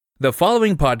The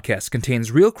following podcast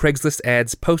contains real Craigslist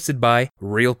ads posted by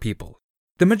real people,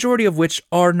 the majority of which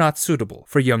are not suitable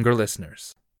for younger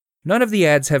listeners. None of the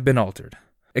ads have been altered,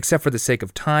 except for the sake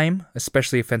of time,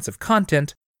 especially offensive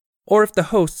content, or if the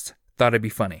hosts thought it'd be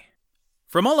funny.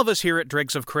 From all of us here at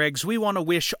Dregs of Craigs, we want to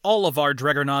wish all of our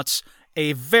Dreggernauts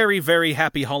a very, very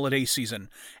happy holiday season.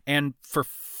 And for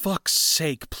fuck's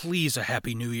sake, please a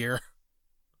happy new year.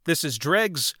 This is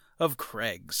Dregs of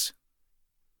Craigs.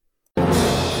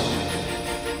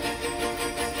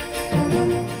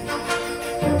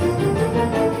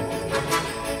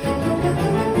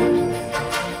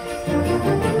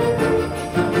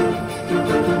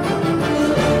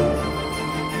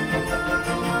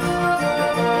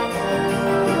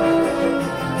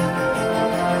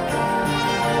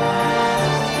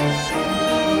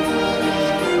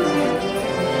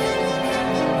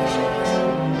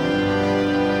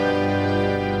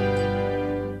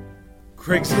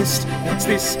 Craigslist, what's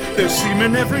this? There's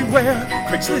semen everywhere.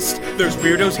 Craigslist, there's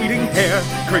weirdos eating hair.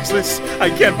 Craigslist, I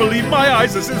can't believe my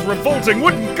eyes. This is revolting.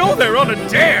 Wouldn't go there on a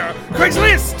dare.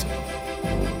 Craigslist!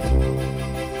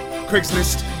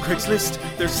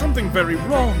 Craigslist, there's something very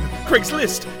wrong.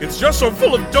 Craigslist, it's just so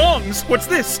full of dongs. What's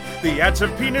this? The ads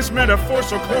have penis metaphor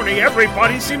so corny.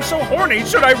 Everybody seems so horny.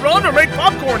 Should I run or make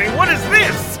popcorny? What is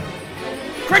this?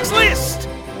 Craigslist!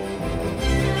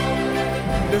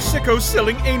 They're sickos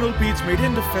selling anal beads made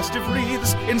into festive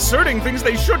wreaths, inserting things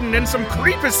they shouldn't, and some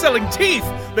creep is selling teeth.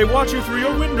 They watch you through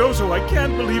your windows, oh, I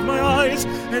can't believe my eyes.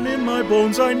 And in my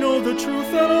bones I know the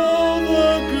truth that all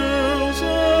the girls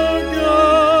are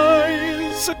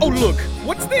guys. Oh, look,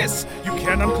 what's this? You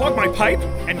can't unclog my pipe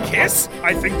and kiss?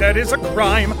 I think that is a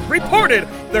crime. Reported!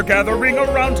 They're gathering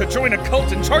around to join a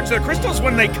cult and charge their crystals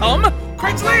when they come?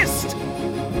 Craigslist!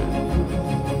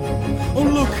 Oh,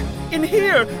 look! In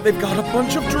here, they've got a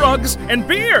bunch of drugs and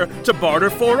beer to barter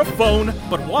for a phone.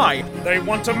 But why? They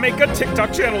want to make a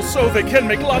TikTok channel so they can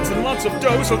make lots and lots of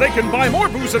dough, so they can buy more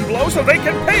booze and blow, so they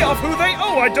can pay off who they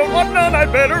owe. I don't want none, I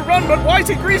better run, but why's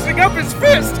he greasing up his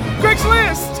fist?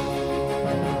 Craigslist!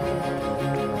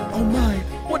 Oh my,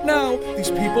 what now?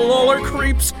 These people all are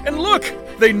creeps. And look,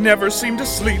 they never seem to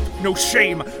sleep. No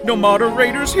shame, no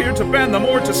moderators here to ban them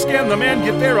or to scan them and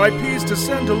get their IPs to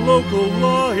send to local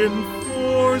law enforcement.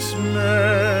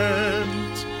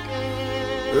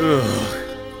 Ugh.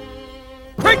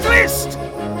 Craigslist!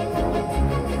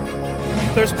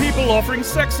 There's people offering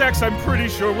sex acts I'm pretty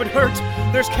sure would hurt.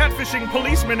 There's catfishing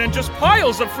policemen and just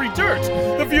piles of free dirt.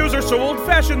 The views are so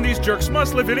old-fashioned, these jerks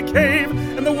must live in a cave.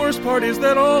 And the worst part is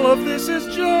that all of this is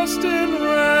just in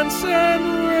rants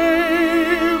and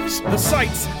raves. The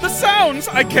sights, the sounds,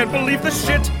 I can't believe the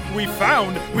shit we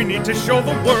found. We need to show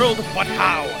the world, but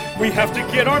how? We have to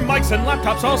get our mics and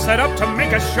laptops all set up to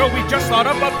make a show. We just thought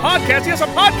up a podcast. Yes, a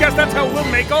podcast. That's how we'll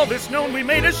make all this known. We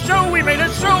made a show.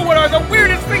 What are the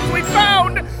weirdest things we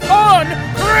found on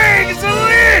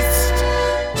Craigslist?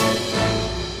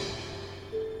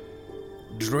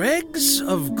 Dregs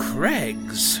of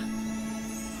Craigs.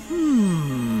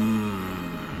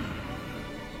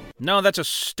 No, that's a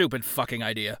stupid fucking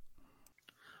idea.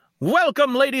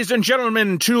 Welcome, ladies and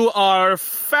gentlemen, to our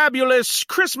fabulous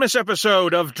Christmas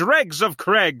episode of Dregs of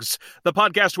Craigs, the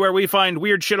podcast where we find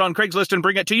weird shit on Craigslist and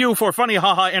bring it to you for funny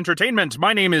haha entertainment.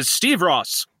 My name is Steve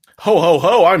Ross. Ho, ho,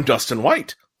 ho, I'm Dustin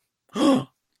White.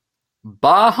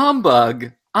 Bah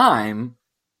humbug, I'm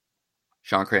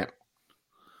Sean Crant.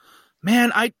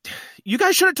 Man, you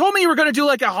guys should have told me you were going to do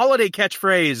like a holiday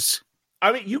catchphrase.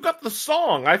 I mean, you got the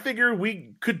song. I figured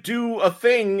we could do a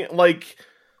thing like...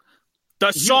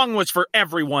 The song was for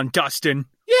everyone, Dustin.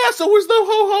 Yeah, so was the ho,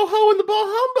 ho, ho and the bah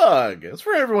humbug. It's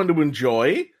for everyone to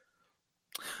enjoy.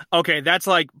 Okay, that's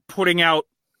like putting out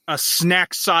a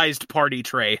snack-sized party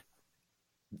tray.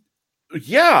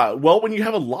 Yeah, well, when you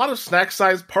have a lot of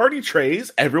snack-sized party trays,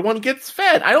 everyone gets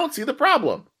fed. I don't see the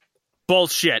problem.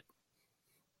 Bullshit.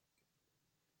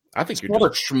 I think it's called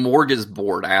a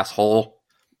smorgasbord, asshole.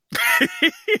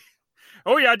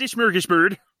 Oh yeah, the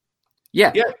smorgasbord.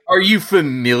 Yeah. Are you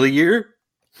familiar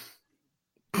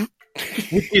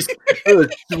with this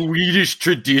Swedish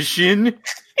tradition?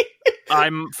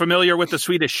 I'm familiar with the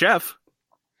Swedish chef.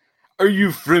 Are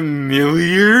you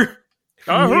familiar?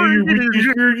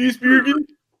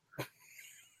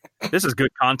 This is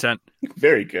good content.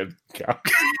 Very good.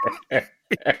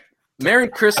 Merry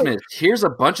Christmas. Here's a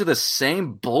bunch of the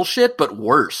same bullshit, but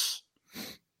worse.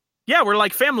 Yeah, we're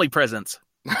like family presents.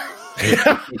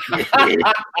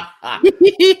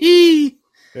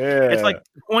 It's like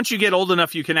once you get old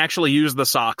enough, you can actually use the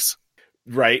socks.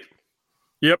 Right.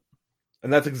 Yep.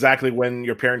 And that's exactly when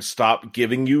your parents stop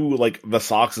giving you, like, the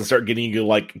socks and start getting you,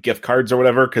 like, gift cards or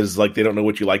whatever, because, like, they don't know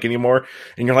what you like anymore.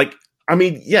 And you're like, I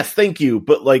mean, yes, thank you,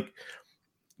 but, like,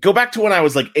 go back to when I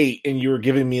was, like, 8 and you were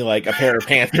giving me, like, a pair of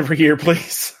pants every year,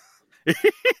 please.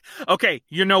 Okay,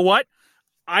 you know what?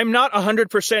 I'm not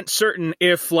 100% certain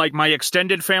if, like, my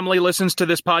extended family listens to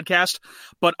this podcast,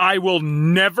 but I will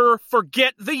never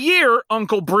forget the year,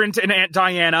 Uncle Brent and Aunt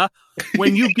Diana,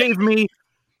 when you gave me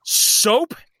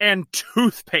soap and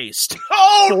toothpaste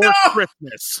for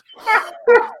Christmas.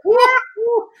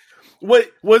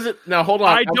 What was it? Now, hold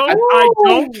on. I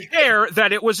don't care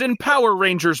that it was in Power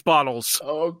Rangers bottles.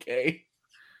 Okay.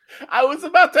 I was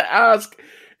about to ask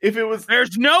if it was...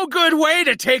 There's no good way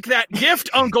to take that gift,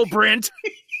 Uncle Brent.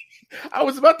 I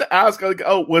was about to ask, like,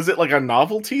 oh, was it like a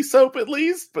novelty soap at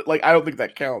least? But, like, I don't think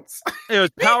that counts. It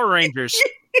was Power Rangers.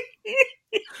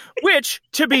 Which,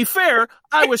 to be fair,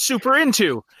 I was super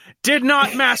into. Did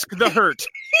not mask the hurt.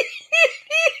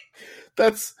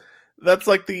 That's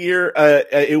like the year,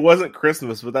 it wasn't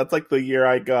Christmas, but that's like the year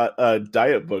I got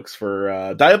diet books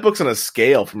on a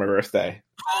scale for my birthday.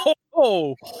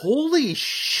 Oh, holy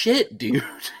shit, dude.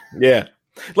 Yeah.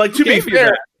 Like, to be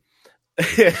fair,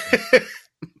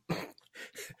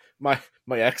 my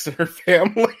ex and her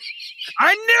family.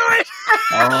 I knew it!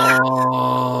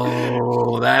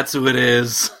 Oh, that's who it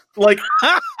is. Like,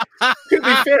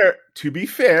 to be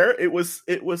fair, it was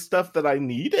stuff that I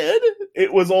needed.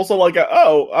 It was also like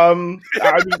I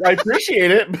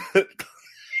appreciate it, but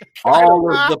all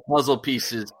of the puzzle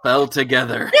pieces fell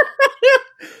together.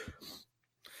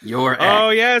 Your ex. Oh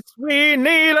yes, we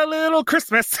need a little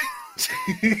Christmas.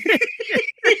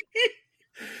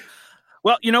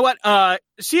 Well, you know what?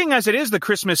 Seeing as it is the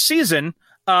Christmas season,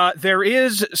 there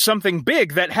is something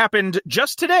big that happened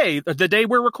just today, the day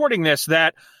we're recording this,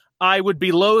 that I would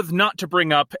be loath not to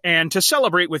bring up and to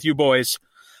celebrate with you boys.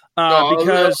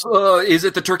 Because is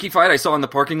it the turkey fight I saw in the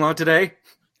parking lot today?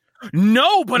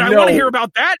 No, but I want to hear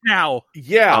about that now.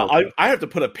 Yeah, okay. I have to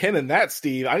put a pin in that,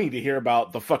 Steve. I need to hear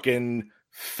about the fucking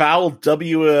foul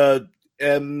WMDA,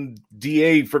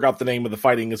 forgot the name of the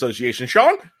fighting association.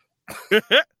 Sean?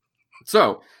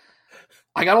 So,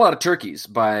 I got a lot of turkeys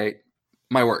by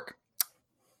my work.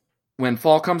 When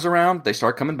fall comes around, they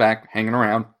start coming back, hanging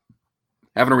around,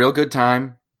 having a real good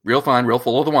time, real fun, real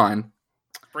full of the wine.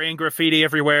 Spraying graffiti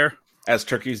everywhere. As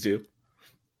turkeys do.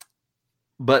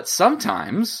 But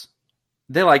sometimes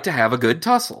they like to have a good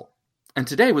tussle. And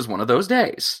today was one of those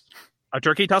days. A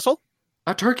turkey tussle?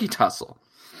 A turkey tussle.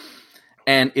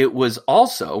 And it was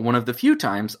also one of the few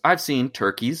times I've seen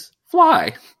turkeys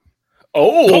fly.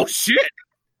 Oh shit!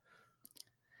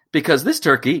 Because this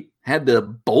turkey had to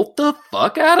bolt the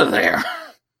fuck out of there.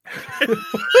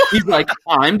 He's like,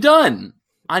 I'm done.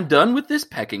 I'm done with this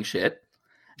pecking shit.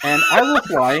 And I will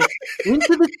fly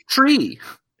into the tree.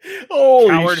 Holy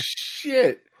Coward.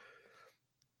 Shit.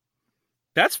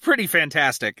 That's pretty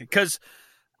fantastic. Because,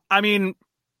 I mean,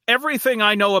 everything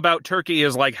I know about turkey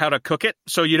is like how to cook it.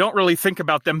 So you don't really think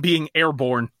about them being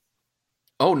airborne.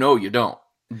 Oh, no, you don't.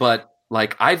 But,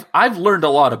 like, I've learned a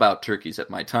lot about turkeys at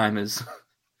my time as...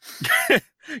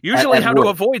 Usually how to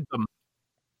avoid them.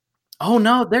 Oh,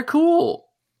 no, they're cool.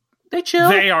 They chill.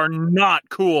 They are not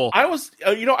cool. I was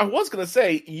going to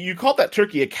say, you called that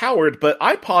turkey a coward, but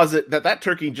I posit that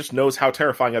turkey just knows how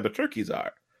terrifying other turkeys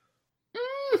are.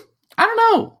 I don't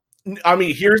know. I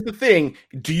mean, here's the thing.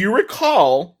 Do you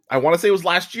recall, I want to say it was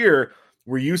last year,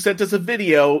 where you sent us a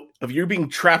video of you being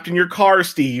trapped in your car,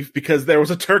 Steve, because there was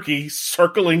a turkey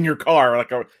circling your car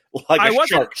like a I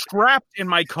wasn't trapped in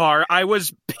my car. I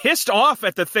was pissed off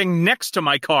at the thing next to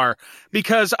my car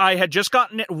because I had just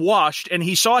gotten it washed and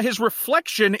he saw his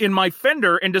reflection in my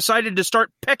fender and decided to start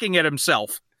pecking at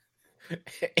himself.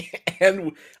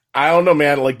 And I don't know,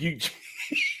 man, like you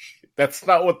that's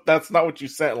not what you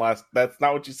said last. That's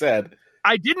not what you said.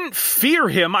 I didn't fear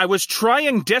him. I was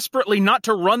trying desperately not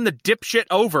to run the dipshit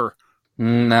over.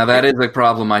 Now that is a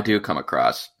problem I do come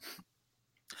across.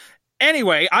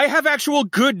 Anyway, I have actual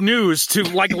good news to,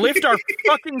 like, lift our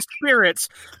fucking spirits,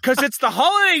 because it's the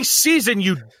holiday season,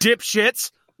 you dipshits.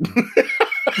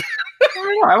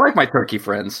 I like my turkey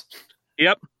friends.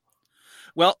 Yep.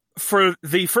 Well, for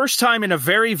the first time in a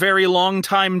very, very long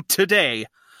time today,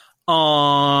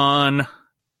 on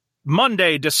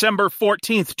Monday, December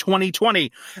 14th,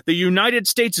 2020, the United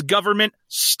States government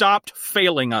stopped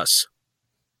failing us.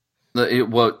 You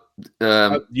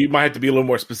might have to be a little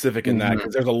more specific in that,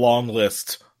 because there's a long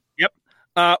list. Yep.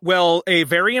 Well, a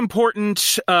very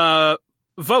important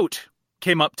vote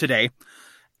came up today,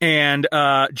 and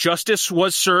justice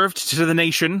was served to the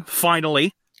nation,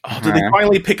 finally. Oh, did they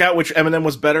finally pick out which M&M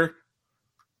was better?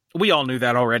 We all knew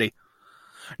that already.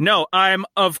 No, I'm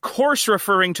of course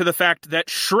referring to the fact that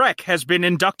Shrek has been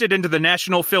inducted into the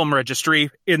National Film Registry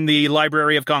in the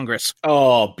Library of Congress.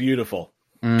 Oh, beautiful.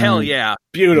 Hell yeah.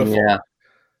 Beautiful. Yeah.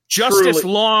 Justice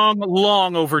Truly.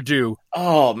 long overdue.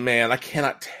 Oh man, I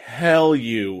cannot tell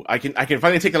you. I can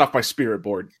finally take that off my spirit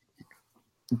board.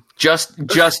 Just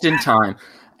in time.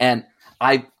 And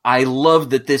I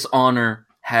love that this honor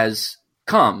has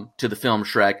come to the film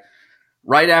Shrek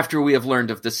right after we have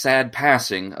learned of the sad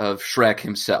passing of Shrek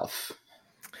himself.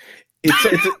 Do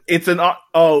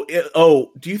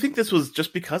you think this was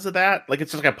just because of that? Like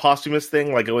it's just like a posthumous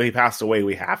thing, like he passed away,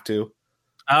 we have to.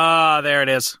 Ah, there it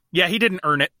is. Yeah, he didn't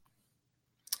earn it.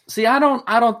 See, I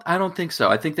don't think so.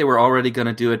 I think they were already going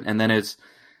to do it, and then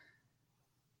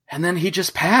he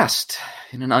just passed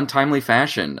in an untimely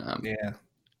fashion. Yeah.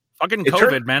 Fucking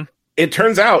COVID, man. It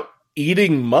turns out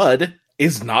eating mud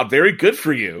is not very good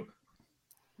for you.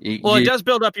 It does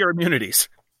build up your immunities.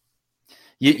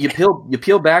 You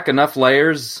peel back enough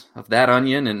layers of that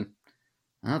onion, and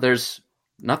there's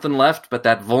nothing left but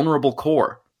that vulnerable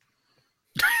core.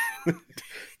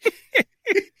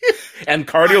 And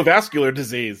cardiovascular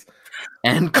disease.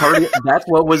 And that's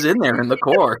what was in there in the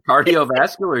core.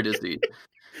 Cardiovascular disease.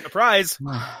 Surprise.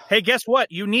 Hey, guess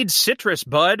what? You need citrus,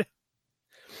 bud.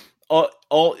 All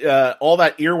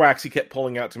that earwax he kept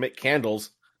pulling out to make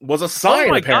candles was a sign,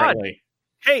 my apparently.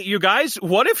 God. Hey, you guys,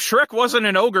 what if Shrek wasn't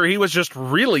an ogre? He was just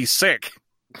really sick.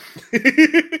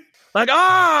 Like,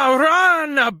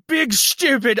 run, a big,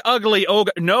 stupid, ugly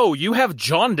ogre. No, you have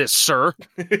jaundice, sir.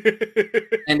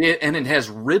 And it has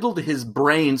riddled his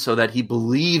brain so that he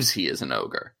believes he is an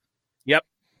ogre. Yep.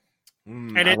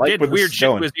 And it like did weird shit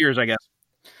to his ears, I guess.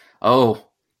 Oh,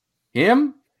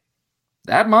 him?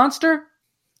 That monster?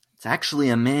 It's actually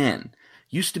a man.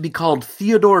 Used to be called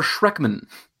Theodore Schreckman.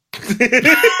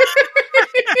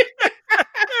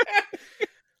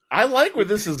 I like where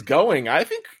this is going. I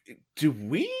think do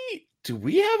we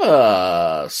have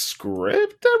a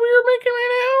script that we are making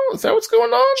right now? Is that what's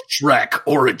going on? Shrek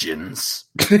Origins.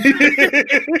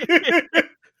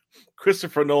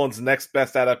 Christopher Nolan's next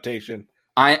best adaptation.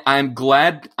 I'm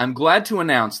glad to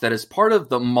announce that as part of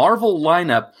the Marvel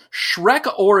lineup,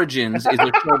 Shrek Origins is a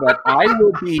show that I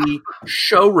will be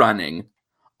showrunning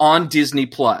on Disney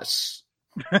Plus.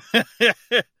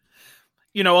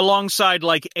 Alongside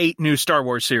like 8 new Star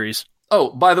Wars series. Oh,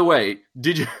 by the way,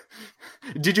 did you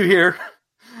hear?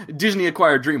 Disney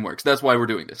acquired DreamWorks. That's why we're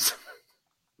doing this.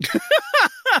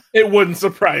 It wouldn't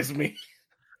surprise me.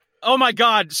 Oh my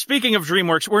God! Speaking of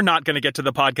DreamWorks, we're not going to get to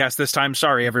the podcast this time.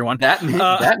 Sorry, everyone. That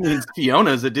means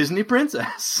Fiona's a Disney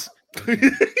princess.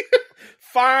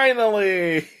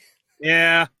 Finally.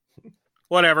 Yeah.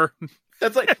 Whatever.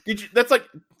 That's like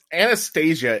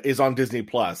Anastasia is on Disney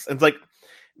Plus. And it's like,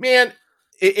 man,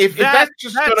 if that's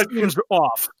just that gonna seems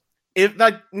off. If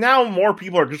like now more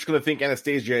people are just gonna think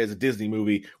Anastasia is a Disney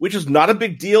movie, which is not a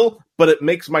big deal, but it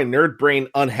makes my nerd brain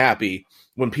unhappy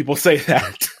when people say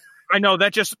that. I know,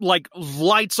 that just like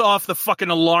lights off the fucking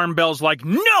alarm bells like,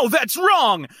 no, that's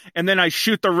wrong! And then I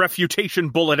shoot the refutation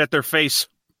bullet at their face.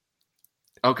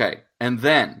 Okay, and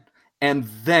then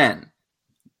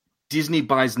Disney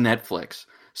buys Netflix.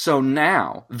 So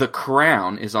now The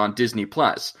Crown is on Disney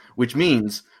Plus, which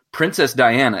means Princess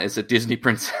Diana is a Disney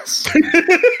princess.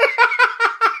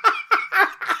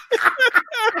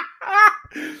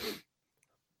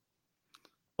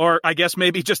 Or I guess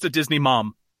maybe just a Disney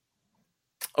mom.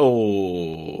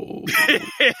 Oh.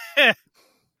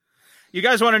 You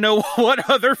guys want to know what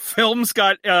other films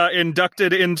got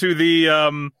inducted into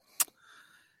the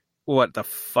what the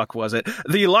fuck was it?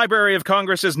 The Library of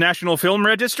Congress's National Film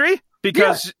Registry?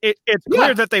 Because it's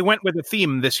clear that they went with a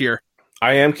theme this year.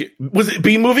 Was it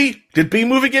B-Movie? Did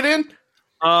B-Movie get in?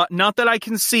 Not that I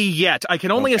can see yet. I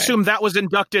can only assume that was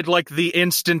inducted like the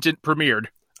instant it premiered.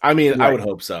 I mean, right. I would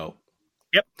hope so.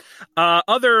 Yep.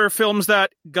 Other films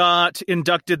that got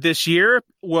inducted this year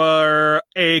were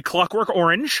A Clockwork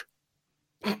Orange.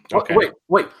 Okay.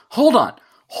 Wait. Hold on.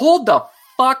 Hold the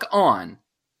fuck on.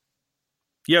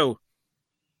 Yo.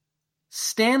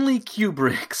 Stanley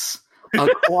Kubrick's A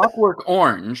Clockwork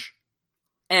Orange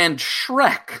and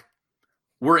Shrek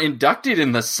were inducted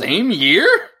in the same year?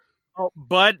 Oh,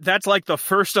 but that's like the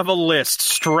first of a list.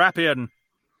 Strap in.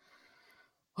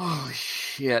 Holy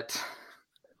shit.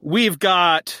 We've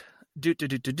got...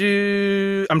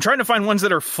 I'm trying to find ones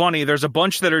that are funny. There's a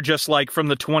bunch that are just like from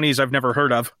the 20s I've never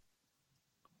heard of.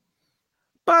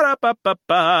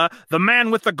 Ba-da-ba-ba-ba. The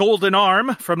Man with the Golden Arm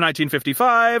from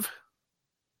 1955.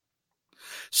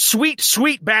 Sweet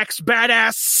Sweetback's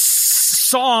Badass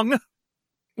Song.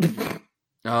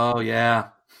 Oh, yeah.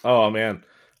 Oh, man.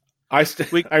 I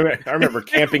remember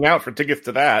camping out for tickets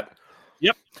to that.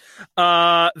 Yep.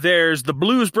 There's the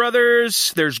Blues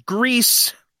Brothers. There's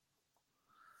Grease.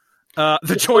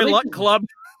 The Joy Luck Club.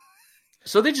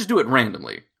 So they just do it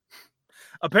randomly.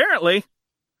 Apparently.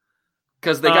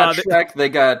 Because they got Shrek, they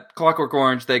got Clockwork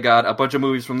Orange, they got a bunch of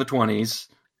movies from the 20s.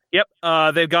 Yep.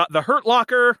 They've got the Hurt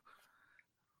Locker.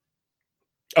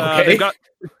 Okay.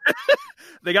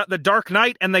 They got the Dark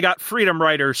Knight, and they got Freedom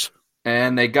Riders.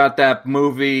 And they got that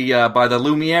movie by the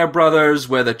Lumiere brothers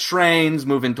where the train's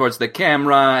moving towards the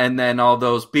camera, and then all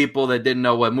those people that didn't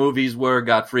know what movies were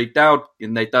got freaked out,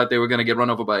 and they thought they were going to get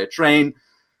run over by a train.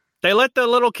 They let the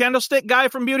little candlestick guy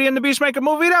from Beauty and the Beast make a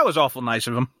movie? That was awful nice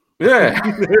of him. Yeah.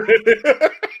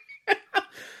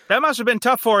 That must have been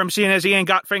tough for him, seeing as he ain't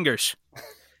got fingers.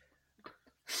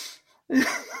 It's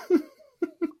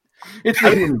the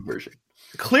hidden version.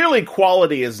 Clearly,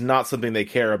 quality is not something they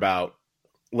care about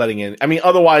letting in. I mean,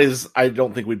 otherwise, I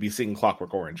don't think we'd be seeing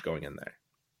Clockwork Orange going in there.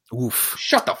 Oof.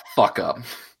 Shut the fuck up.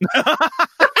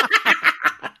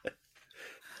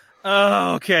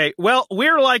 Okay. Well,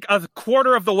 we're like a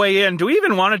quarter of the way in. Do we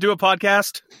even want to do a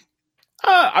podcast?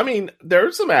 I mean,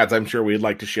 there's some ads I'm sure we'd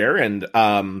like to share, and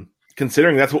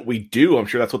considering that's what we do, I'm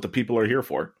sure that's what the people are here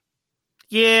for.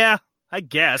 Yeah, I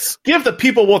guess. Give the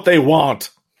people what they want.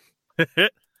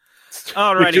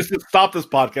 Alrighty. Just stop this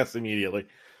podcast immediately.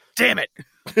 Damn it.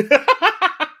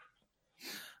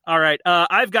 All right.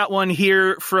 I've got one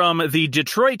here from the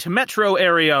Detroit metro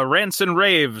area, Rants and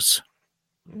Raves.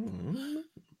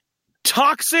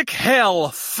 Toxic Hell,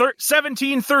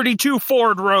 1732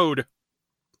 Ford Road.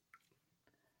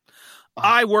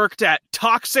 I worked at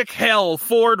Toxic Hell,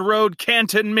 Ford Road,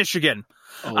 Canton, Michigan.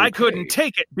 Okay. I couldn't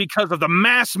take it because of the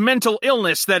mass mental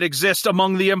illness that exists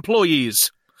among the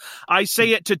employees. I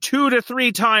say it to 2 to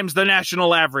 3 times the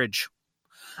national average.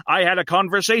 I had a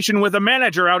conversation with a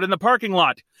manager out in the parking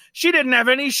lot. She didn't have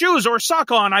any shoes or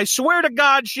sock on. I swear to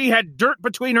God, she had dirt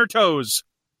between her toes.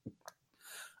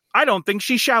 I don't think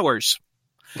she showers.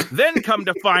 Then come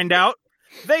to find out,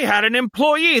 they had an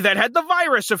employee that had the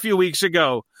virus a few weeks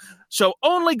ago. So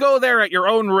only go there at your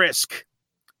own risk.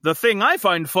 The thing I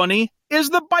find funny is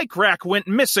the bike rack went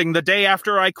missing the day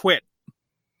after I quit.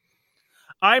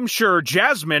 I'm sure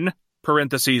Jasmine,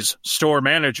 parentheses, store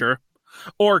manager,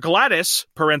 or Gladys,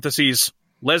 parentheses,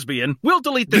 lesbian, will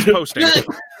delete this posting.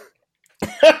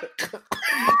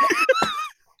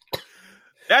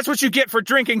 That's what you get for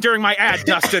drinking during my ad,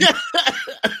 Dustin.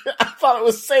 I thought it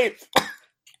was safe.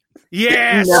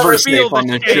 Yes, Never feel safe on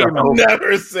the this shame. show.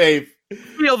 Never safe.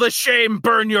 Feel the shame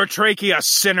burn your trachea,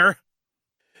 sinner.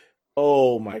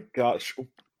 Oh my gosh.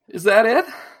 Is that it?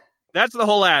 That's the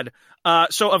whole ad.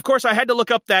 So, of course, I had to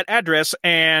look up that address,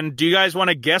 and do you guys want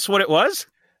to guess what it was?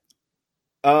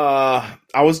 I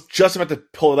was just about to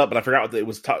pull it up, but I forgot what it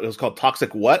was. It was called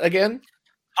Toxic what again?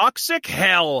 Toxic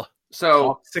Hell.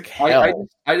 So Toxic Hell.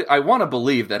 I want to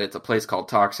believe that it's a place called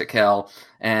Toxic Hell,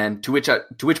 and to which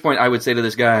point I would say to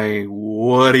this guy,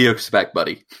 "What do you expect,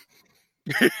 buddy?"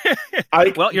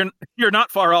 Well, you're not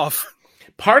far off.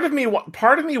 Part of me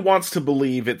wants to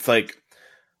believe it's like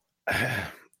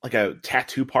a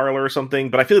tattoo parlor or something,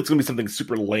 but I feel it's going to be something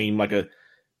super lame, like a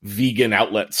vegan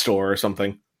outlet store or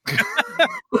something.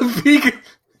 a vegan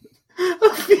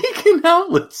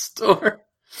outlet store.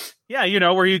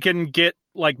 Yeah, where you can get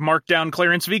like marked down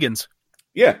clearance vegans.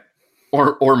 Yeah.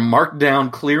 Or marked down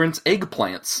clearance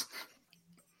eggplants.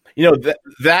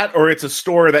 That or it's a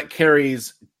store that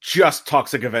carries just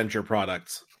Toxic Avenger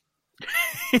products.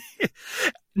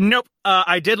 Nope.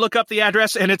 I did look up the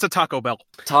address, and it's a Taco Bell.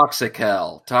 Toxic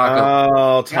Hell.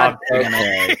 Oh, Taco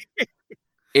Bell.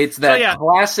 It's that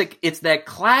classic. It's that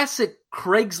classic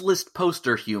Craigslist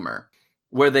poster humor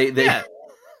where they. Yeah.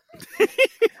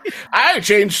 I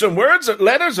changed some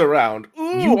letters around.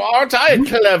 Ooh, aren't I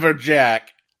clever,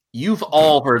 Jack? You've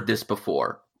all heard this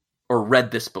before or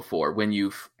read this before when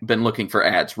you've been looking for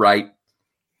ads, right?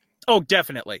 Oh,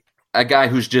 definitely. A guy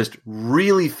who's just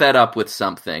really fed up with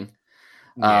something.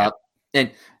 Yeah.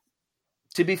 And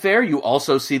to be fair, you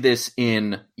also see this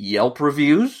in Yelp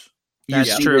reviews.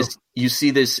 That's true. You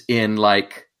see this in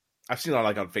I've seen it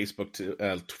on Facebook too.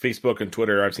 Facebook and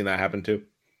Twitter. I've seen that happen too.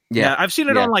 Yeah, I've seen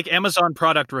it on Amazon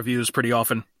product reviews pretty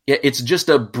often. Yeah, it's just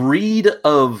a breed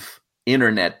of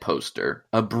internet poster,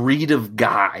 a breed of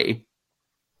guy.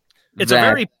 It's a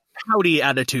very pouty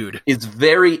attitude. It's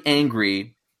very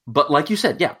angry, but like you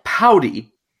said,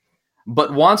 pouty,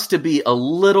 but wants to be a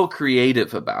little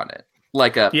creative about it.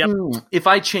 Like if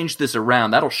I change this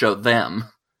around, that'll show them.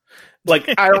 Like,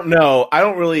 I don't know. I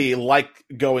don't really like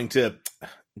going to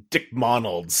Dick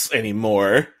Monald's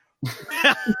anymore.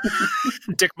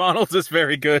 Dick Monald's is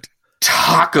very good.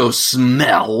 Taco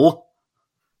smell.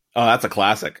 Oh, that's a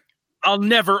classic. I'll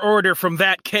never order from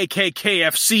that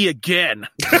KKKFC again.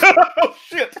 Oh,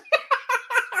 shit.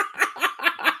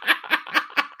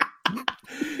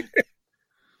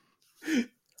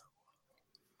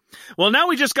 Well, now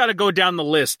we just got to go down the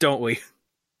list, don't we?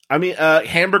 I mean,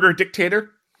 Hamburger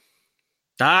Dictator.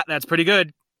 Ah, that's pretty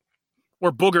good.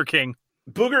 Or Booger King.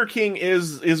 Booger King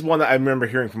is one that I remember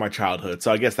hearing from my childhood,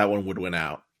 so I guess that one would win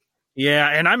out. Yeah,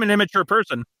 and I'm an immature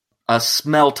person. A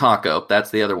Smell Taco.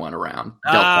 That's the other one around.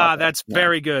 Del Taco. That's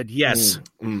very good. Yes.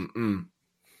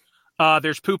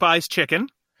 There's Poop Eyes Chicken.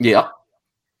 Yeah.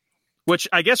 Which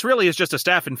I guess really is just a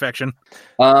staph infection.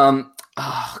 Oh,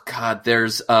 God.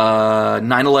 There's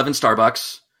 9/11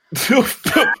 Starbucks.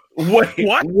 Wait.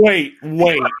 What? Wait.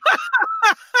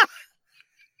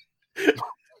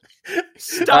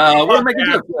 Stop. We're making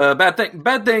jokes. Bad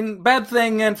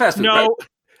thing, and fast food. No.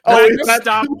 Right? Oh,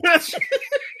 Stop.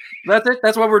 That's it?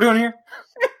 That's what we're doing here?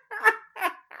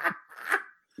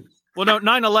 Well, no,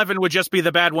 9/11 would just be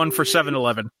the bad one for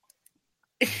 7-Eleven.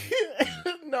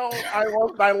 No, I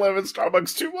love 9/11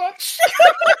 Starbucks too much.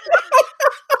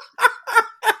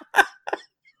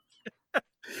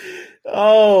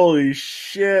 Holy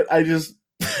shit.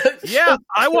 Yeah,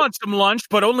 I want some lunch,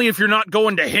 but only if you're not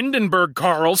going to Hindenburg,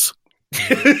 Carl's.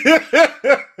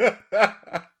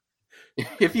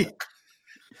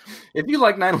 If you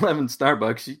like 9/11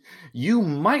 Starbucks, you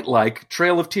might like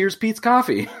Trail of Tears Pete's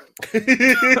Coffee.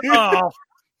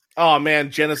 Oh man,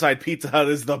 Genocide Pizza Hut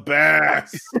is the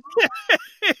best.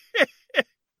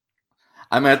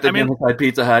 I'm at the Genocide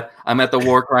Pizza Hut. I'm at the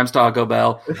War Crimes Taco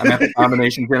Bell. I'm at the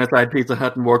combination Genocide Pizza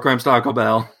Hut and War Crimes Taco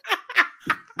Bell.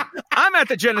 I'm at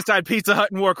the Genocide Pizza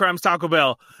Hut and War Crimes Taco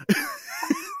Bell.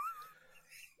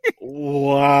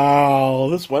 Wow,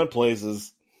 this went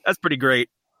places. That's pretty great.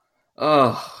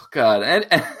 Oh God! And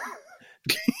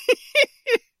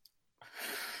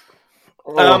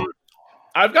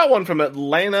I've got one from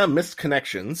Atlanta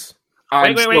Misconnections.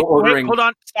 I'm wait, still ordering. hold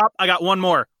on, stop! I got one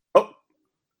more. Oh,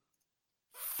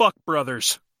 Fuck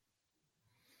Brothers.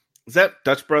 is that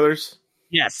Dutch Brothers?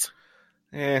 Yes.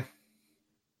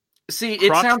 See, it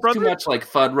Crotch sounds Brothers? too much like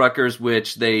Fuddruckers,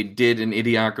 which they did in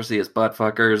Idiocracy as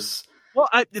buttfuckers. Well,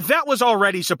 that was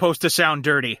already supposed to sound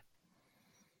dirty.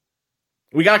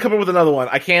 We gotta come up with another one.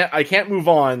 I can't move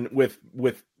on with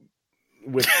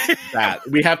that.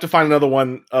 We have to find another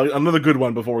one, another good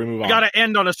one before we move on. We got to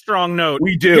end on a strong note.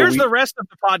 We do. Here's the rest of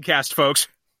the podcast, folks.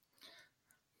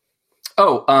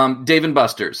 Oh, Dave and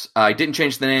Buster's. I didn't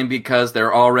change the name because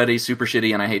they're already super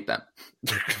shitty and I hate them.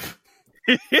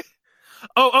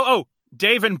 Oh,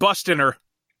 Dave and Bustiner.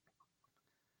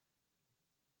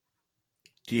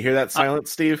 Do you hear that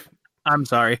silence, Steve? I'm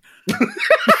sorry.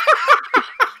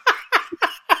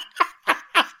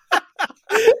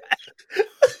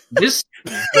 This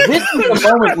is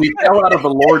the moment we fell out of the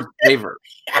Lord's favor.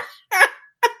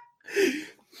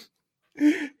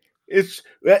 It's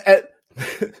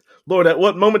Lord, at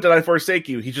what moment did I forsake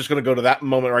you? He's just going to go to that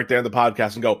moment right there in the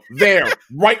podcast and go, there,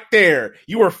 right there.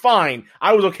 You were fine.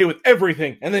 I was okay with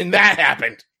everything. And then that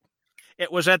happened. It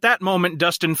was at that moment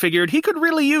Dustin figured he could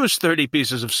really use 30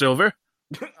 pieces of silver.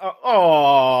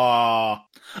 Oh,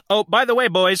 by the way,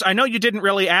 boys, I know you didn't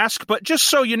really ask, but just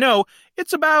so you know,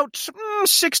 it's about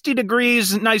 60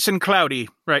 degrees, nice and cloudy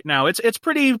right now. It's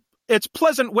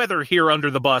pleasant weather here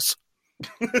under the bus.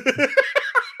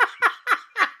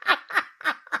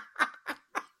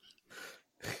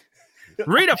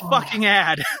 Read a fucking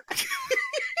ad.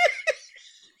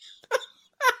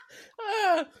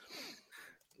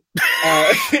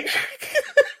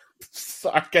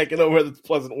 Sorry, I can't get over the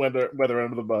pleasant weather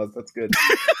under the bus. That's good.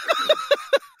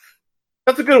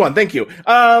 That's a good one. Thank you.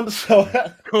 So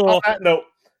Cool. On that note,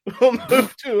 we'll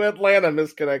move to Atlanta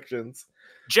Misconnections.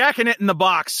 Jacking it in the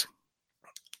box.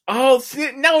 Oh,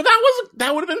 see, no,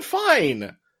 that would have been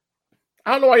fine.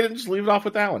 I don't know why you didn't just leave it off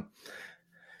with that one.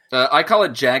 I call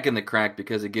it Jack in the Crack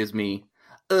because it gives me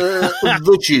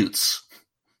the shoots.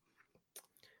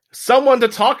 Someone to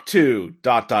talk to. ...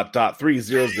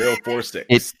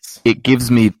 30046. It gives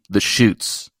me the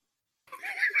shoots.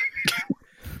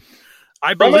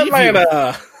 I From believe you.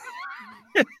 Atlanta.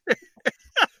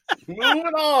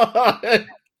 Moving on.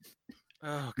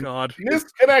 Oh, God.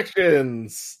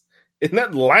 Misconnections in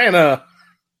Atlanta.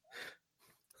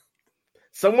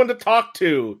 Someone to talk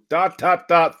to. ...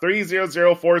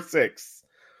 30046.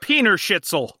 Peener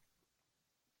Schitzel.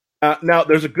 Now,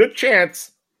 there's a good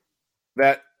chance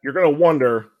that you're going to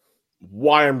wonder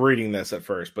why I'm reading this at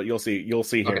first, but you'll see here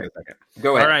in a second.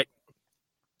 Go ahead. All right.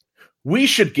 We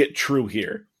should get true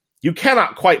here. You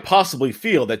cannot quite possibly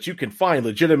feel that you can find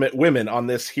legitimate women on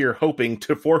this here hoping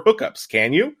for hookups,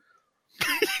 can you?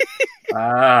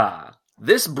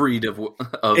 this breed of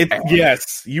ad.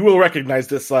 Yes, you will recognize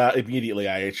this immediately,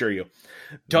 I assure you.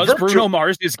 Does Bruno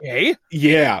Mars is gay?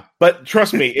 Yeah, but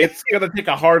trust me, it's going to take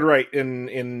a hard right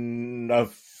in a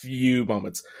few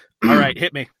moments. All right,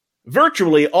 hit me.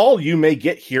 Virtually all you may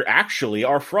get here actually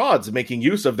are frauds making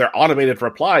use of their automated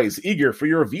replies, eager for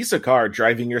your Visa card,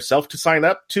 driving yourself to sign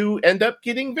up to end up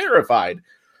getting verified.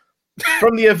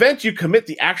 From the event you commit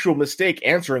the actual mistake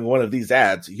answering one of these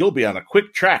ads, you'll be on a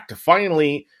quick track to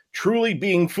finally truly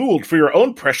being fooled for your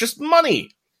own precious money.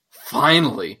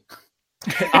 Finally.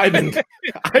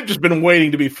 I've just been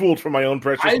waiting to be fooled for my own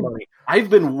precious money. I've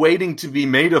been waiting to be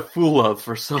made a fool of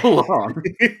for so long.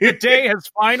 The day has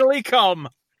finally come.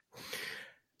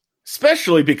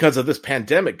 Especially because of this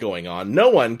pandemic going on, no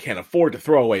one can afford to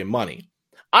throw away money.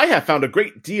 I have found a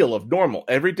great deal of normal,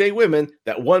 everyday women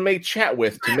that one may chat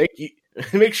with to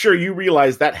make sure you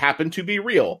realize that happened to be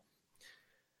real.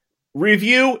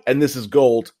 Review, and this is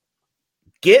gold,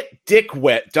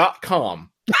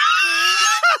 getdickwet.com.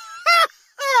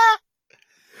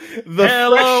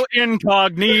 Hello,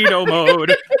 incognito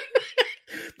mode.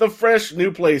 The fresh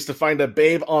new place to find a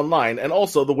babe online, and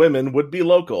also the women would be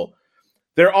local.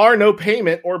 There are no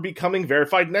payment or becoming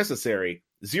verified necessary.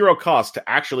 Zero cost to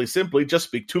actually simply just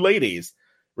speak to ladies.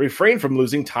 Refrain from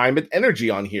losing time and energy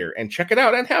on here, and check it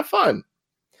out and have fun.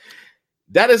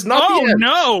 That is not the end.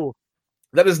 No!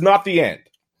 That is not the end.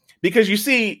 Because you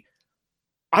see,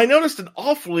 I noticed an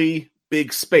awfully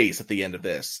big space at the end of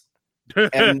this.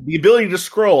 And the ability to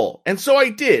scroll. And so I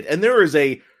did. And there is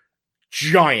a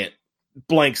giant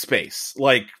blank space.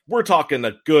 Like, we're talking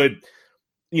a good,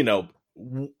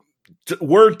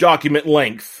 Word document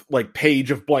length, like,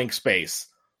 page of blank space.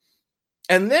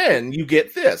 And then you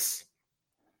get this.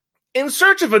 In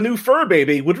search of a new fur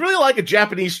baby, would really like a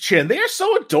Japanese chin. They are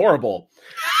so adorable.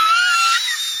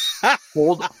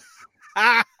 Hold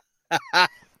on.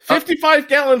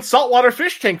 55-gallon saltwater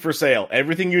fish tank for sale.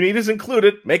 Everything you need is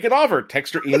included. Make an offer.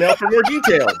 Text or email for more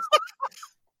details.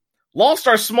 Lost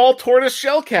our small tortoise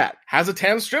shell cat. Has a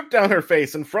tan strip down her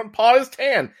face and front paw is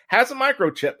tan. Has a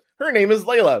microchip. Her name is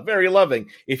Layla. Very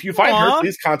loving. If you find her,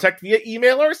 please contact via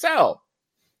email or cell.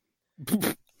 For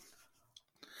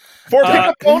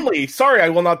pickup only. Sorry, I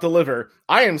will not deliver.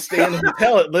 I am staying in the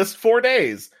hotel at least 4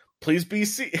 days. Please be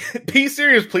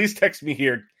serious. Please text me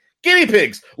here. Guinea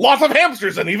pigs, lots of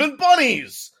hamsters, and even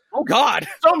bunnies. Oh, God.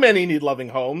 So many need loving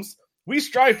homes. We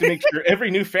strive to make sure every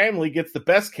new family gets the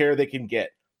best care they can get.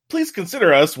 Please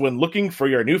consider us when looking for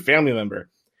your new family member.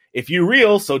 If you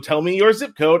real, so tell me your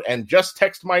zip code and just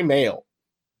text my mail.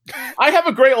 I have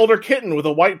a gray older kitten with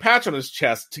a white patch on his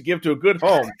chest to give to a good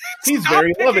home. He's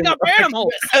very loving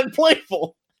and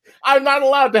playful. I'm not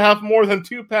allowed to have more than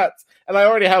 2 pets, and I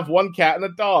already have 1 cat and a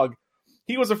dog.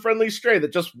 He was a friendly stray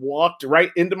that just walked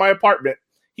right into my apartment.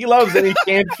 He loves any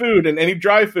canned food and any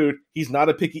dry food. He's not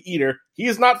a picky eater. He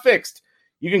is not fixed.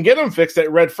 You can get him fixed at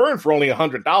Red Fern for only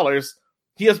 $100.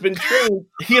 He has been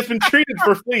treated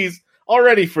for fleas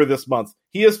already for this month.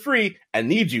 He is free and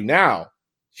needs you now.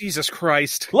 Jesus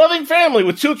Christ. Loving family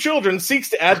with 2 children seeks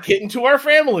to add kitten to our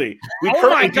family. Oh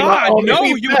my God, no,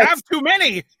 you have too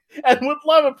many. And would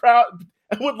love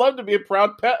to be a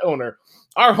proud pet owner.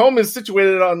 Our home is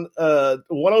situated on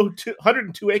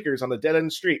 102 acres on a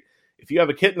dead-end street. If you have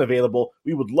a kitten available,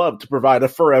 we would love to provide a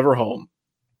forever home.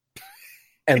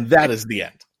 And that is the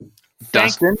end.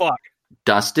 Dustin?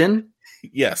 Dustin?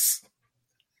 Yes.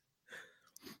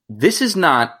 This is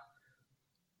not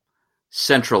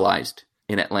centralized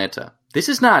in Atlanta. This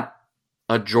is not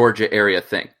a Georgia area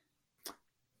thing.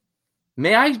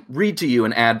 May I read to you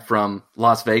an ad from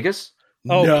Las Vegas?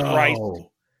 Oh, no. Christ.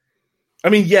 I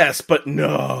mean, yes, but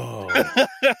no.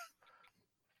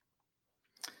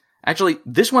 Actually,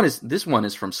 this one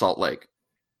is from Salt Lake.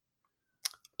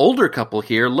 Older couple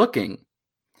here looking.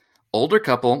 Older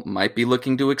couple might be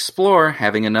looking to explore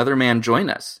having another man join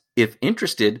us. If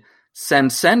interested,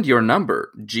 send your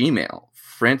number, Gmail,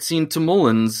 Francine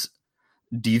Tumullins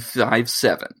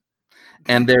D57.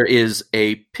 And there is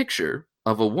a picture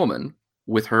of a woman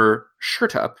with her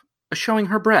shirt up showing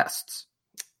her breasts.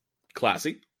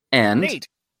 Classy. And Neat.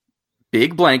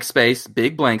 big blank space.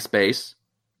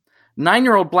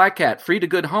 9-year-old black cat, free to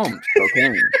good home.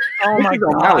 Spokane. Oh my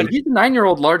God. He's a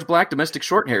 9-year-old large black domestic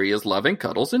short hair. He is loving,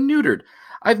 cuddles, and neutered.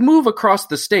 I've moved across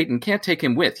the state and can't take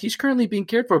him with. He's currently being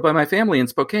cared for by my family in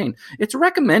Spokane. It's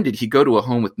recommended he go to a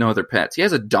home with no other pets. He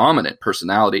has a dominant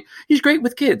personality. He's great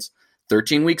with kids.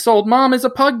 13 weeks old, mom is a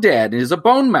pug dad and is a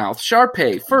bone mouth,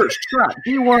 Shar-Pei, first, trot,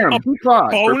 deworm, claw.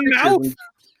 Bone mouth?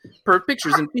 per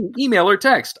pictures and fee, email or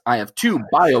text. I have 2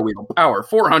 BioWheel Power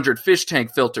 400 fish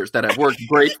tank filters that have worked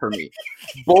great for me.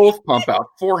 Both pump out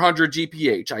 400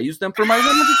 GPH. I use them for my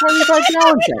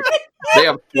 125-gallon tank. They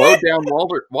have slowed down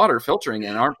water filtering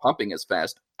and aren't pumping as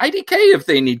fast. IDK if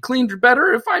they need cleaned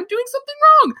better if I'm doing something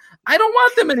wrong. I don't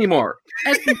want them anymore.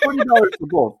 Ask me $40 for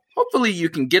both. Hopefully you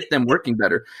can get them working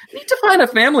better. Need to find a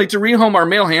family to rehome our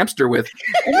male hamster with.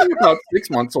 Only about 6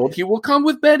 months old, he will come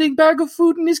with bedding, bag of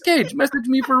food in his cage. Message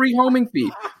me for rehoming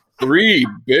fee. 3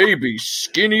 baby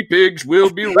skinny pigs will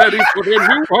be ready for their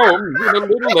new homes in a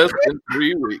little less than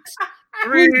 3 weeks.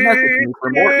 3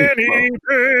 skinny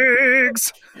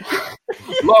pigs.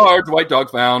 Large white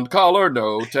dog found, collar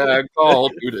no tag,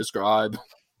 called to describe.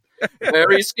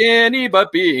 Very skinny,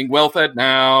 but being well fed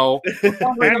now.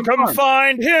 And come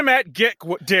find him at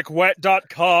dickwet.com.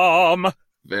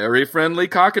 Very friendly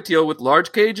cockatiel with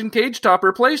large cage and cage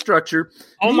topper play structure.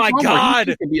 Oh my God!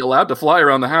 He can be allowed to fly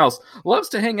around the house. Loves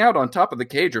to hang out on top of the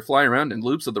cage or fly around in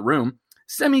loops of the room.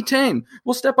 Semi-tame.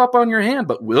 Will step up on your hand,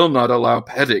 but will not allow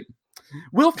petting.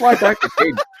 Will fly back to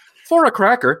cage for a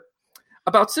cracker.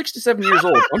 About 6 to 7 years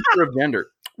old, unsure of gender.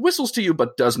 Whistles to you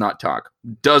but does not talk.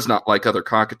 Does not like other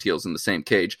cockatiels in the same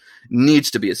cage.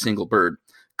 Needs to be a single bird.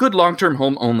 Good long-term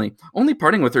home only. Only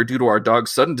parting with her due to our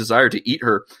dog's sudden desire to eat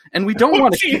her. And we don't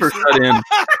want to keep her shut in.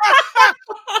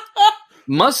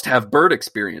 Must have bird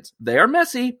experience. They are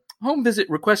messy. Home visit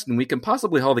request and we can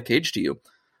possibly haul the cage to you.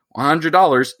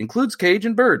 $100 includes cage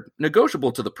and bird.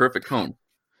 Negotiable to the perfect home.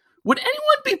 Would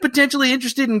anyone be potentially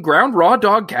interested in ground raw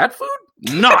dog cat food?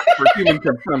 Not for human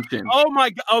consumption. Oh my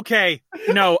God. Okay.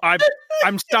 No,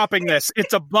 I'm stopping this.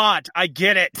 It's a bot. I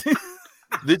get it.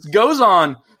 This goes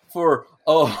on for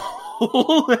a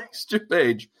whole extra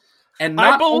page. And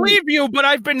I believe you, but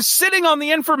I've been sitting on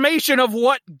the information of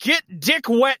what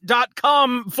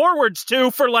getdickwet.com forwards to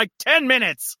for like 10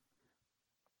 minutes.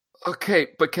 Okay,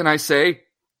 but can I say?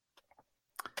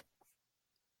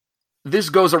 This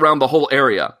goes around the whole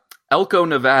area. Elko,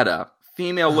 Nevada.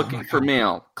 Female looking for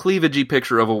male. Cleavagey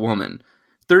picture of a woman.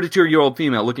 32-year-old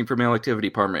female looking for male activity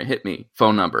partner. Hit me.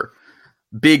 Phone number.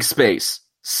 Big space.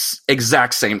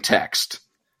 Exact same text.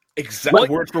 Exact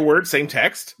word for word, same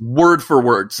text? Word for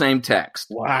word, same text.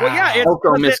 Wow. Well, yeah,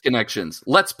 Elko misconnections.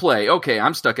 Let's play. Okay,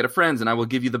 I'm stuck at a friend's and I will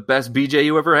give you the best BJ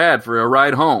you ever had for a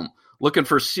ride home. Looking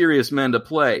for serious men to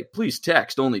play. Please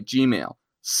text only Gmail.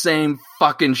 Same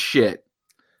fucking shit.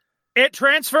 It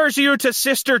transfers you to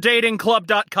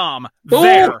sisterdatingclub.com.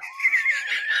 There.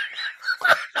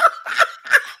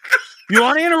 You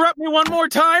want to interrupt me one more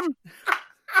time?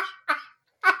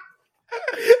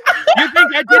 You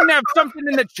think I didn't have something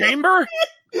in the chamber?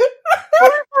 Who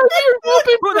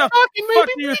the fuck do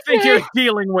you think you're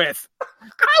dealing with? I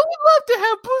would love to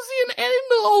have pussy and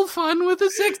animal fun with a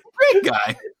sexy great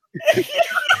guy.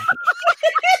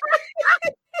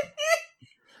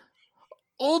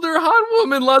 Older hot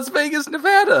woman, Las Vegas,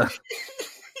 Nevada.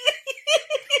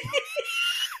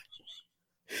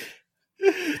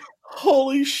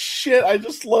 Holy shit, I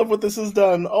just love what this has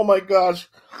done. Oh my gosh.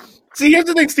 See, here's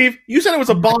the thing, Steve. You said it was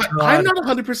a bot. I'm not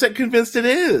 100% convinced it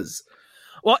is.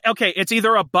 Well, okay, it's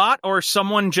either a bot or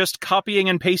someone just copying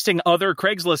and pasting other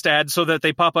Craigslist ads so that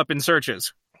they pop up in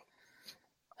searches.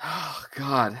 Oh,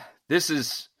 God. This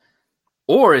is...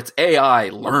 Or it's AI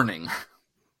learning.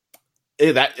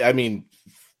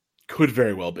 Could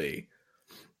very well be.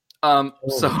 I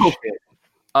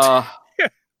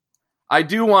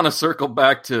do want to circle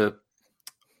back to...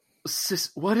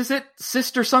 what is it?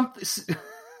 Sister something...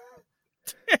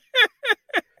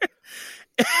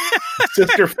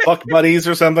 Sister fuck buddies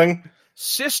or something?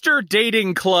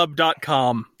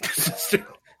 Sisterdatingclub.com.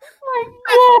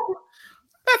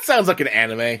 That sounds like an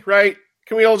anime, right?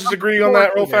 Can we all just agree on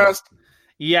that real fast?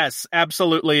 Yes,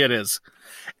 absolutely it is.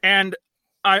 And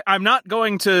I'm not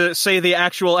going to say the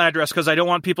actual address because I don't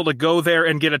want people to go there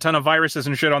and get a ton of viruses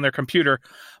and shit on their computer.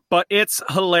 But it's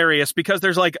hilarious because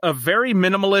there's like a very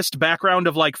minimalist background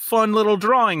of like fun little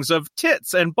drawings of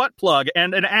tits and butt plug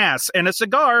and an ass and a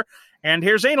cigar. And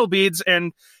here's anal beads.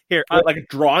 And here, like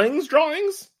drawings?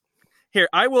 Here,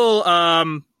 I will.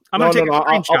 I'm going to take a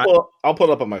screenshot. I'll pull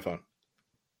it up on my phone.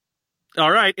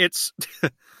 All right, it's.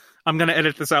 I'm going to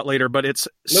edit this out later, but it's.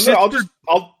 You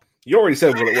already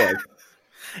said what it was.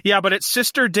 Yeah, but it's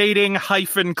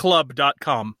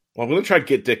sisterdating-club.com. Well, I'm going to try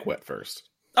Get Dick Wet first.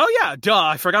 Oh, yeah, duh,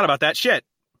 I forgot about that shit.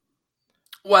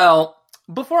 Well,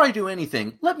 before I do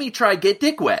anything, let me try Get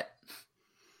Dick Wet.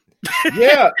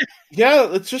 Yeah,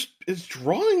 it's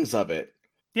drawings of it.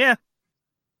 Yeah.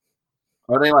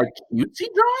 Are they like cutesy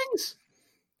drawings?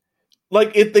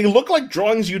 Like, they look like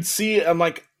drawings you'd see on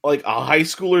like a high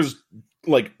schooler's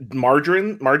like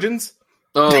margins.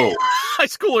 Oh, High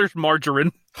schoolers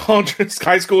margarine. High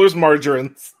schoolers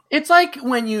margarines. it's like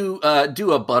when you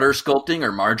do a butter sculpting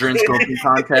or margarine sculpting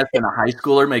contest and a high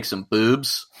schooler makes some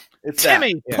boobs. It's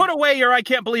Timmy, that. Yeah. put away your I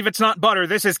can't believe it's not butter.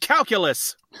 This is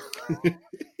calculus.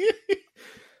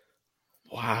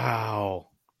 Wow.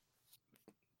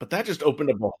 But that just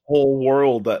opened up a whole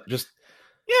world that just.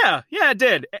 Yeah, it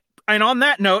did. And on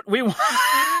that note, we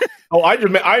Oh,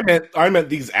 I meant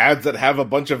these ads that have a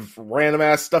bunch of random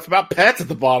ass stuff about pets at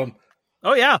the bottom.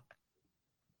 Oh yeah.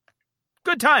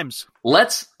 Good times.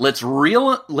 Let's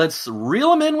reel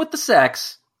them in with the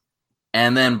sex,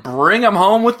 and then bring them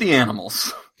home with the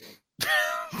animals.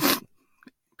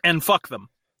 And fuck them.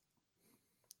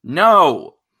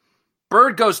 No.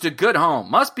 Bird goes to good home.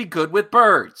 Must be good with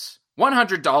birds.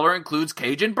 $100 includes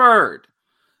Cajun bird.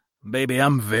 Baby,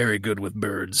 I'm very good with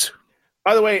birds.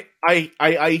 By the way,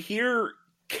 I hear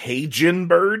Cajun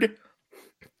bird.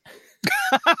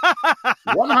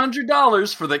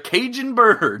 $100 for the Cajun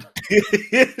bird.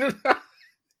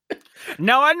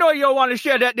 Now I know you want to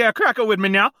share that there cracker with me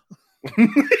now. Wait,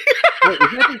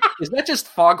 is that just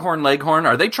Foghorn Leghorn?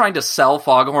 Are they trying to sell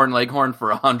Foghorn Leghorn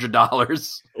for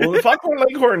 $100? Well, the Foghorn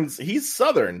Leghorns, he's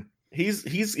Southern. He's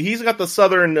got the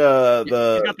Southern He got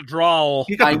the drawl.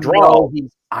 He's got the drawl.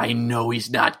 I know he's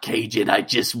not Cajun. I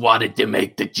just wanted to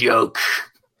make the joke.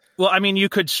 Well, I mean, you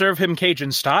could serve him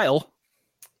Cajun style.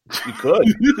 You could.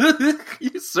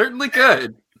 You certainly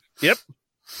could. Yep.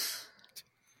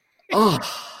 Oh,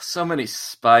 so many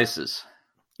spices.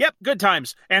 Yep, good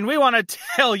times. And we want to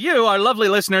tell you, our lovely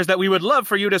listeners, that we would love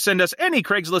for you to send us any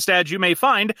Craigslist ads you may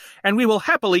find, and we will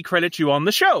happily credit you on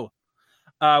the show.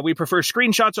 We prefer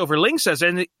screenshots over links, as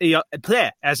any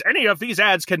of these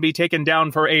ads can be taken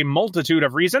down for a multitude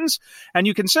of reasons, and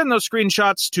you can send those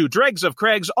screenshots to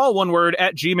dregsofcraigs, all one word,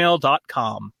 at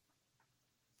gmail.com.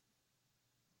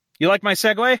 You like my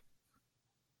segue?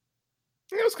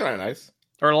 It was kind of nice.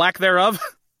 Or lack thereof?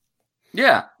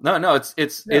 Yeah, no,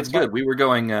 it's good. We were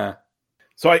going.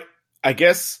 So I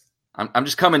guess I'm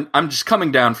just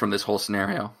coming down from this whole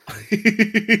scenario.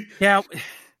 Yeah.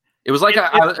 It was like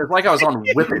I was on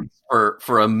whippets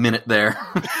for a minute there.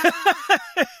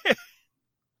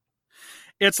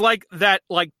 It's like that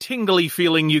tingly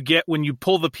feeling you get when you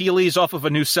pull the peelies off of a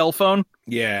new cell phone.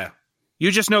 Yeah. You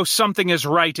just know something is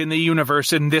right in the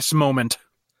universe in this moment.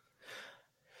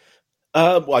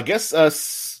 Well, I guess.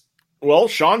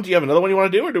 Sean, do you have another one you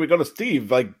want to do, or do we go to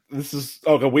Steve? Like, this is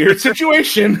a weird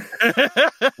situation.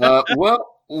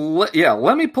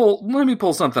 Let me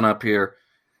pull something up here.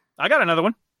 I got another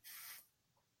one.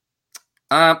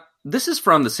 This is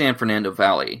from the San Fernando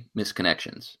Valley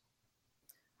Misconnections.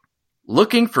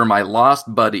 Looking for my lost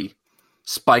buddy,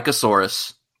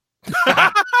 Spikosaurus.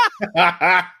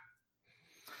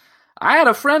 I had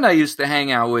a friend I used to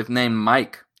hang out with named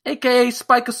Mike, a.k.a.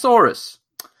 Spikosaurus.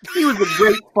 He was a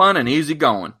great fun and easy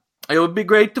going. It would be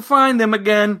great to find them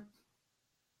again.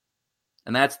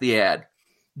 And that's the ad.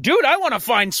 Dude, I want to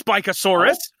find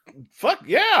Spikosaurus. Oh, fuck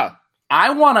yeah.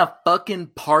 I want to fucking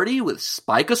party with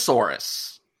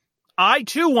Spikosaurus. I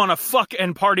too want to fuck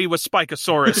and party with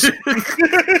Spikosaurus.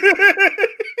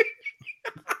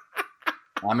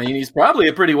 I mean, he's probably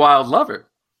a pretty wild lover.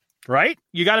 Right?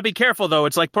 You got to be careful, though.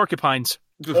 It's like porcupines.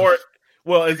 Or,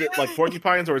 well, is it like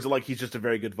porcupines, or is it like he's just a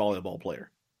very good volleyball player?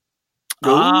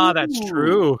 Ah, that's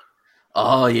true.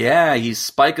 Oh, yeah, he's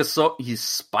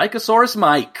Spikosaurus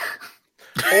Mike.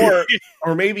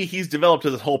 Or maybe he's developed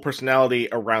his whole personality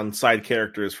around side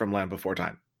characters from Land Before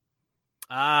Time.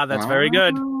 Ah, that's very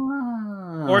good.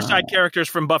 Or side characters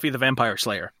from Buffy the Vampire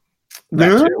Slayer.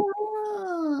 That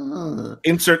too.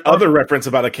 Insert other reference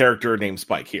about a character named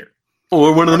Spike here.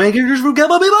 Or one of the main characters from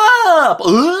Cowboy Bebop.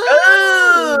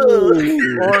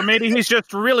 Or maybe he's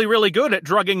just really, really good at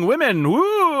drugging women.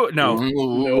 Woo! No.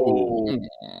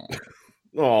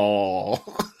 Oh.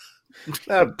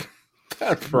 That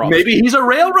problem. Maybe he's a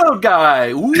railroad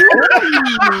guy.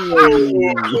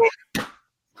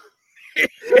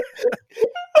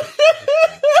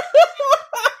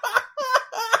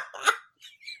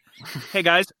 Hey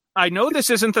guys, I know this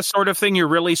isn't the sort of thing you're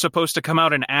really supposed to come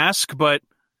out and ask, but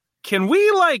can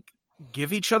we,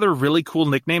 give each other really cool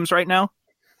nicknames right now?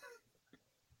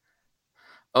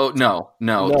 Oh, no.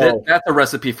 That's a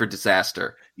recipe for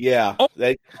disaster. Yeah.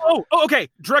 Okay.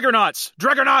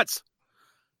 Dreggernauts.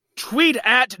 Tweet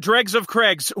at Dregs of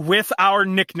Craigs with our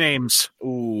nicknames.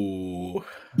 Ooh.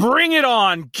 Bring it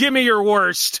on. Give me your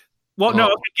worst. Well, no,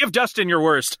 give Dustin your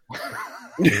worst.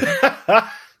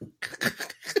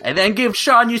 And then give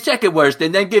Sean your second worst,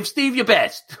 and then give Steve your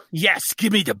best. Yes,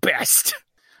 give me the best.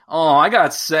 Oh, I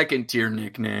got second tier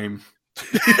nickname.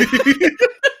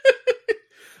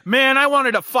 Man, I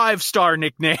wanted a 5-star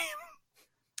nickname.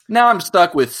 Now I'm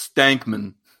stuck with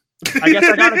Stankman. I guess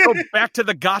I gotta go back to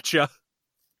the gotcha.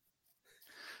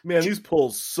 Man, these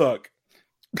polls suck.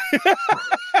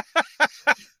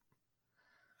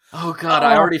 Oh God,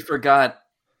 I already forgot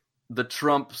the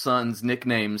Trump sons'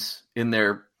 nicknames in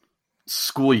their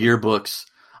school yearbooks.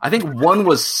 I think one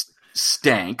was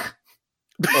Stank.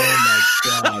 Oh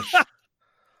my gosh.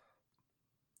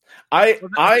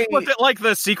 Was it like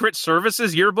the Secret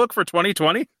Service's yearbook for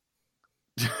 2020?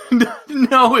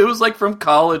 No, it was like from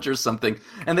college or something.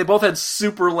 And they both had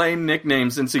super lame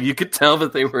nicknames, and so you could tell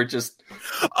that they were just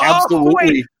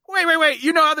absolutely... Wait.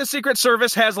 You know how the Secret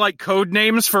Service has like code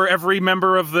names for every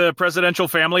member of the presidential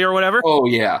family or whatever? Oh,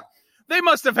 yeah. They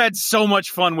must have had so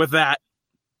much fun with that.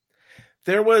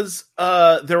 There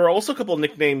were also a couple of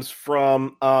nicknames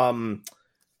from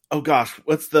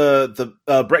what's the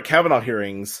Brett Kavanaugh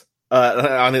hearings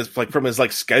on his from his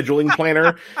scheduling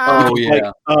planner. Oh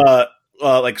yeah.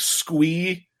 Like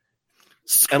Squee.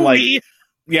 And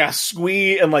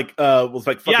Squee and was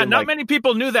like fucking, not many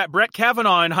people knew that Brett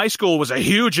Kavanaugh in high school was a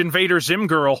huge Invader Zim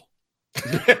girl.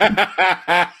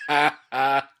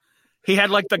 He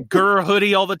had like the Gurr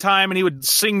hoodie all the time, and he would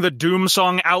sing the Doom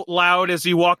song out loud as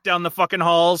he walked down the fucking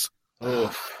halls.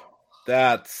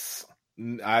 That's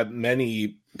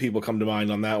many people come to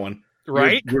mind on that one,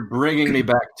 right? You're bringing me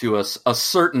back to a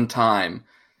certain time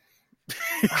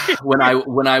when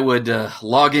I would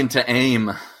log into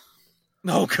AIM.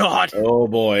 Oh God! Oh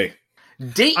boy!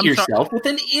 Date yourself with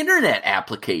an internet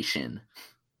application.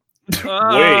 Wait,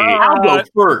 I'll go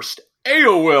first.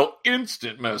 AOL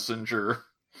Instant Messenger.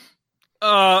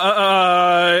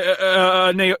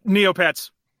 Neopets.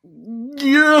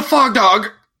 Yeah, Fog Dog.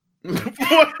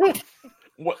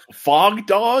 What? Fog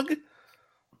Dog?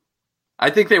 I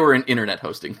think they were in internet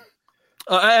hosting.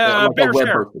 Bear web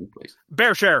Share. hosting place.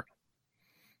 Bear Share.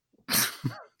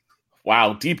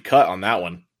 Wow, deep cut on that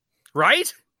one.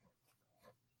 Right?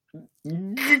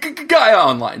 Gaia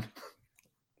Online.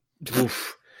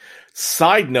 Oof.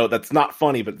 Side note, that's not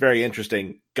funny, but very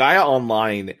interesting. Gaia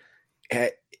Online,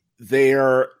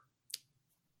 they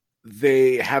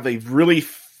have a really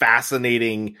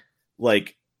fascinating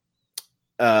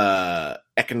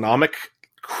economic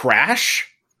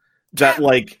crash that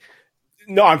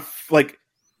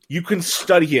you can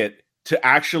study it to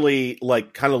actually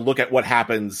kind of look at what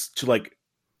happens to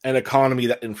an economy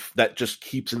that just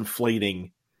keeps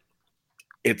inflating.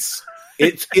 It's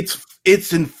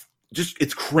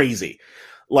crazy.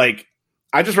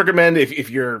 I just recommend if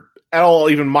you're at all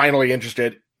even minorly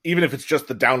interested, even if it's just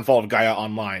the downfall of Gaia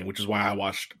Online, which is why I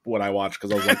watched what I watched,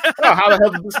 because I was like, oh, how the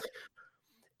hell did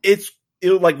this?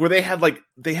 Where they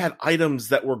had items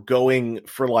that were going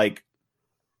for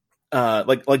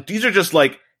these are just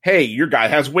hey, your guy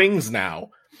has wings now,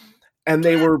 and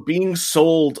they were being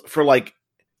sold for like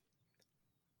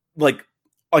 $1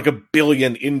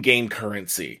 billion in-game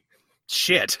currency.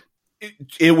 Shit.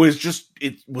 It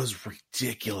was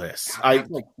ridiculous.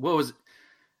 What was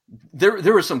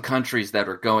there were some countries that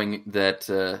are going that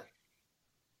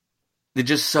they're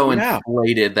just so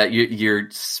inflated that you're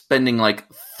spending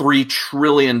 $3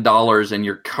 trillion and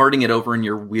you're carting it over in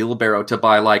your wheelbarrow to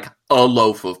buy a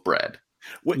loaf of bread.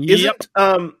 Isn't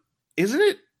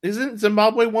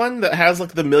Zimbabwe one that has the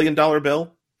 $1 million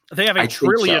bill? They have $1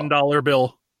 trillion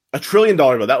bill. $1 trillion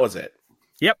bill. That was it.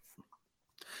 Yep.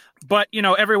 But,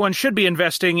 everyone should be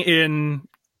investing in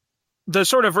the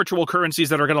sort of virtual currencies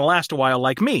that are going to last a while,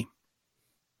 like me.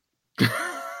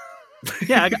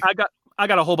 Yeah, I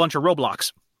got a whole bunch of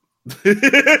Roblox.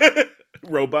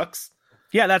 Robux?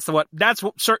 Yeah, that's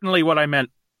certainly what I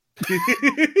meant.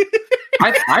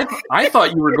 I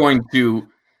thought you were going to,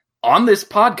 on this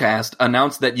podcast,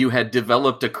 announce that you had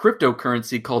developed a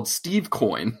cryptocurrency called Steve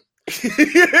Coin.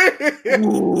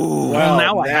 Ooh, well,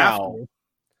 now I have to.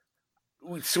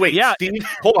 So wait, yeah. Steve,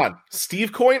 hold on.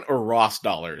 Steve Coin or Ross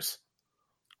dollars?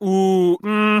 Ooh,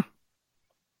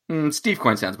 Steve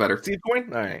Coin sounds better. Steve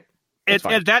Coin? All right.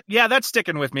 That's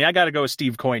sticking with me. I got to go with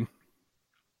Steve Coin.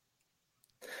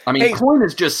 I mean, coin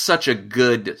is just such a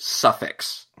good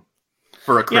suffix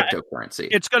for a cryptocurrency.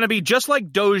 It's going to be just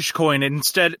like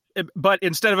Dogecoin but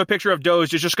instead of a picture of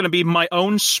Doge, it's just going to be my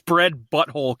own spread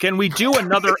butthole. Can we do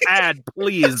another ad,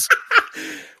 please?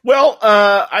 Well,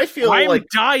 I feel I'm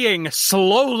dying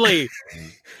slowly.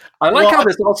 I like how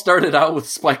this all started out with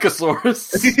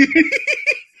Spikosaurus.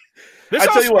 This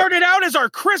all started out as our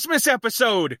Christmas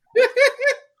episode.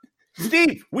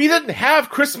 Steve, we didn't have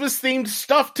Christmas-themed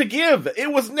stuff to give.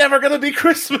 It was never going to be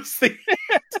Christmas-themed.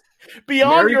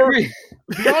 Beyond your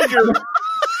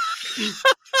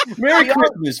Merry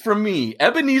Christmas from me,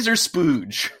 Ebenezer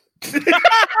Spooge.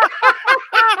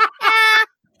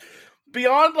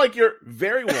 Beyond like your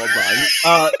very well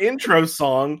done intro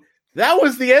song, that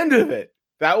was the end of it.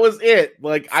 That was it.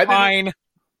 Like I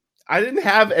didn't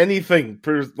have anything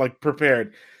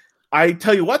prepared. I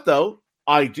tell you what, though,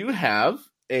 I do have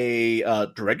a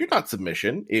Dreg Your Not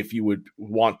submission. If you would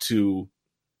want to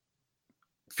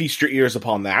feast your ears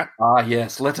upon that. Ah,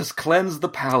 yes. Let us cleanse the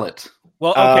palate.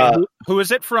 Well, okay. Who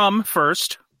is it from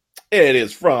first? It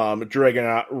is from Dreg Your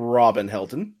Not Robin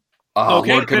Helton.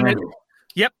 Okay, Lord Commander.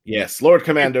 Yep. Yes, Lord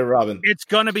Commander Robin. It's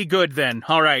gonna be good then.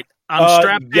 All right. I'm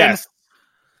strapped in.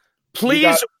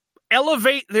 Please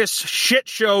elevate this shit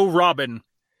show, Robin.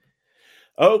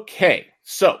 Okay,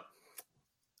 so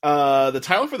the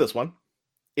title for this one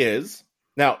is,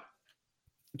 now,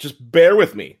 just bear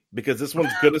with me, because this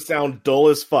one's going to sound dull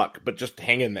as fuck, but just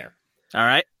hang in there. All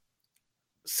right.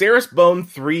 Saris Bone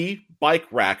 3 bike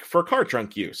rack for car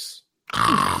trunk use.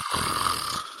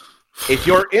 If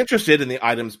you're interested in the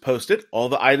items posted, all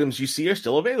the items you see are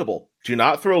still available. Do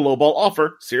not throw a lowball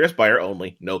offer. Serious buyer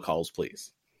only. No calls,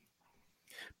 please.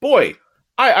 Boy,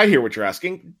 I hear what you're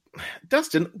asking.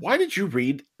 Dustin, why did you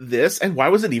read this and why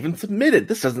was it even submitted?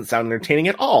 This doesn't sound entertaining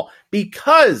at all.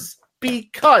 Because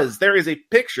there is a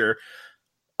picture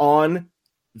on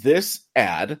this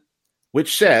ad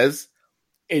which says,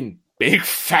 in big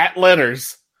fat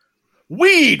letters,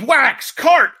 weed, wax,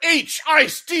 cart, H,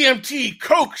 ice, DMT,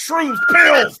 coke, shrooms,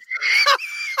 pills.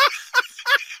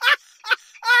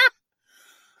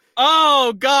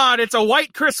 Oh God, it's a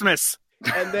white Christmas.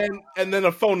 And then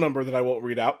a phone number that I won't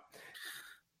read out.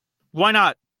 Why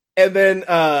not? And then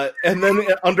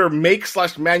under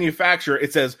make/manufacturer,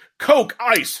 it says Coke,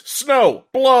 ice, snow,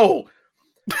 blow.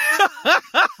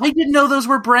 I didn't know those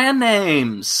were brand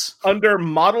names. Under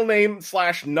model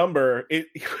name/number,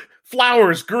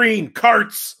 flowers, green,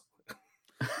 carts.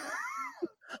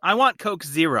 I want Coke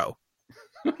Zero.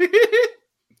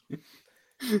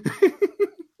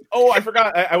 Oh, I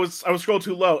forgot. I was scrolling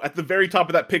too low. At the very top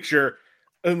of that picture,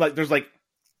 and there's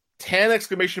 10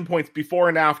 exclamation points before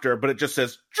and after, but it just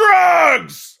says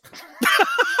drugs.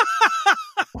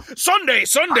 Sunday,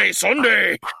 Sunday,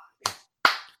 Sunday.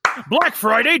 Black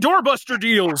Friday doorbuster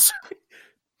deals.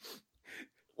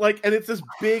 And it's this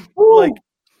big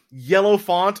yellow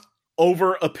font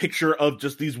over a picture of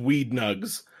just these weed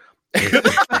nugs.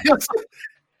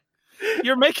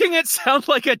 You're making it sound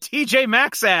like a TJ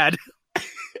Maxx ad.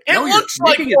 It looks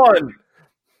like one.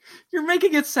 You're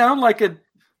making it sound like an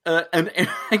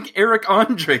Eric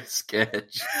Andre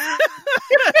sketch.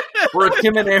 Or a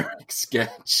Tim and Eric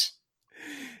sketch.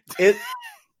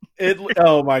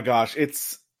 Oh my gosh,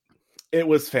 it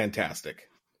was fantastic.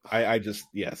 I had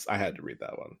to read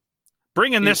that one.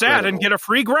 Bring in this ad and get a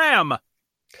free gram.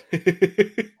 I'm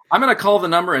going to call the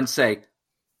number and say,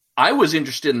 I was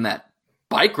interested in that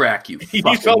bike rack, you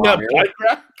saw that bike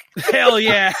rack? Hell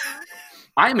yeah.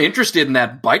 I'm interested in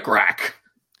that bike rack.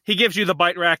 He gives you the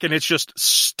bike rack and it's just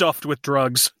stuffed with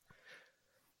drugs.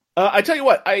 I tell you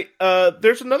what,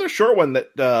 there's another short one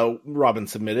that Robin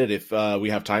submitted if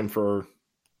we have time for.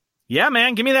 Yeah,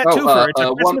 man, give me that too. For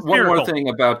one more thing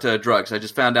about drugs. I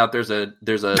just found out there's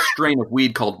a strain of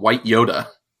weed called White Yoda.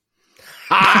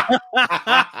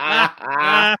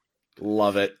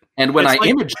 Love it. And when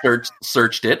image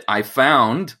searched it, I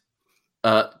found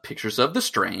pictures of the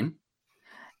strain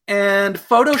and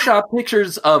Photoshop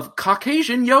pictures of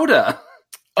Caucasian Yoda.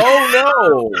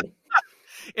 Oh no!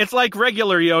 It's like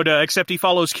regular Yoda, except he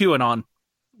follows QAnon.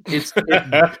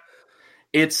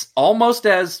 It's almost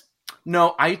as.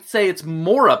 No, I'd say it's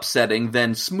more upsetting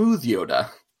than Smooth Yoda.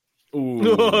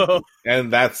 Ooh,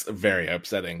 and that's very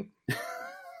upsetting.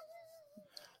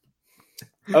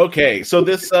 Okay, so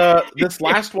this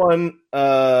last one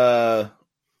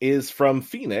is from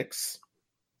Phoenix.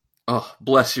 Oh,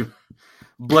 bless you.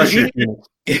 Bless you.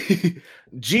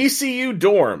 GCU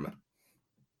Dorm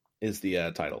is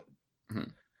the title.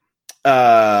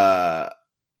 Mm-hmm.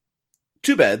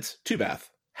 2 beds, 2 bath,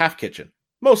 half kitchen,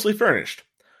 mostly furnished.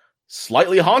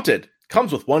 Slightly haunted.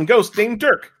 Comes with 1 ghost named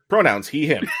Dirk. Pronouns he,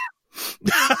 him.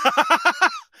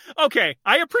 Okay,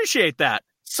 I appreciate that.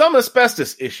 Some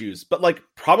asbestos issues, but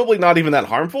probably not even that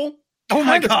harmful. Oh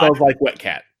my God. Smells like wet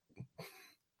cat.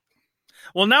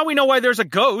 Well, now we know why there's a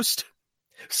ghost.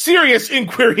 Serious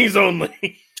inquiries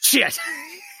only. Shit.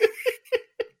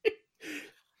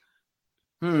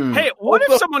 Hey, what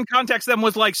if someone contacts them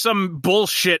with some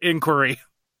bullshit inquiry?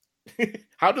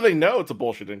 How do they know it's a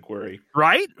bullshit inquiry?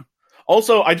 Right?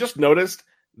 Also, I just noticed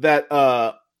that,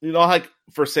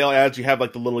 for sale ads, you have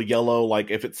the little yellow,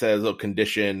 if it says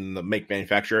condition, the make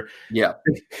manufacturer. Yeah.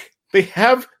 They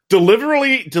have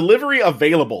delivery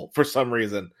available for some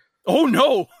reason. Oh,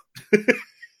 no.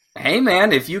 Hey,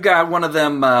 man, if you got one of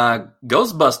them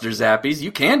Ghostbuster zappies,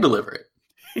 you can deliver it.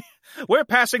 We're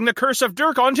passing the curse of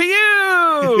Dirk on to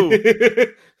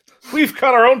you! We've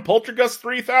got our own Poltergust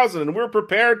 3000, and we're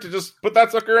prepared to just put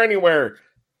that sucker anywhere.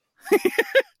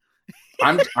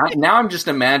 I'm just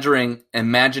imagining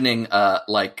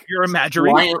like You're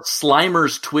imagining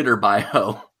Slimer's Twitter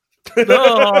bio.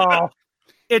 Oh,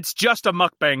 it's just a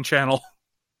mukbang channel.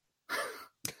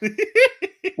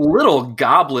 Little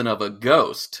goblin of a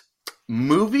ghost.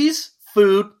 Movies,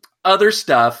 food, other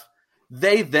stuff.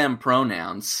 They, them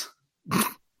pronouns.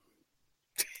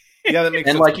 Yeah, that makes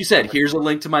and sense. like you said, here's a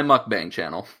link to my mukbang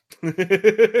channel. And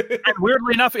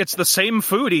weirdly enough, it's the same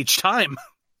food each time.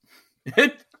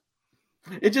 It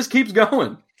just keeps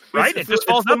going. Right? It just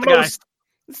falls out the guy.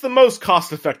 It's the most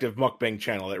cost-effective mukbang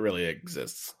channel that really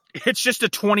exists. It's just a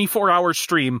 24-hour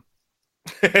stream.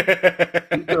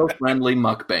 Eco-friendly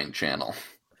mukbang channel.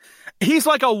 He's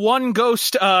like a one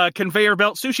ghost conveyor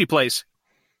belt sushi place.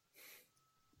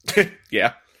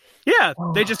 Yeah. Yeah,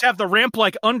 they just have the ramp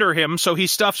like under him, so he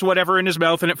stuffs whatever in his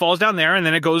mouth and it falls down there, and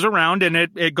then it goes around and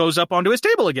it goes up onto his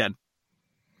table again.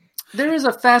 There is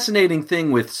a fascinating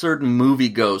thing with certain movie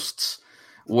ghosts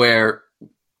where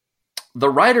the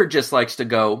writer just likes to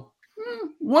go,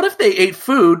 what if they ate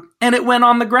food and it went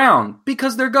on the ground?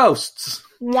 Because they're ghosts.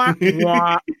 Wah,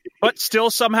 wah. But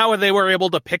still somehow they were able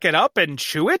to pick it up and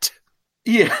chew it?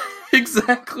 Yeah,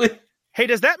 exactly. Hey,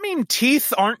 does that mean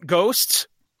teeth aren't ghosts?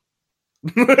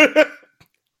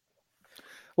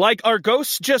 Like, are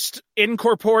ghosts just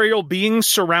incorporeal beings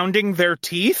surrounding their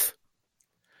teeth?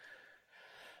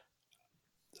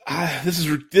 This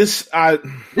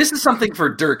is something for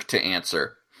Dirk to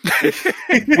answer. which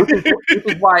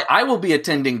is why I will be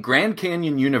attending Grand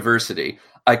Canyon University,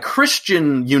 a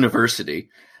Christian university,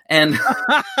 and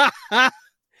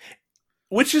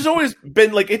which has always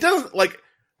been like, it doesn't like,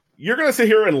 you're going to sit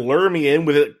here and lure me in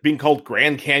with it being called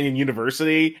Grand Canyon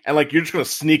University, and like you're just going to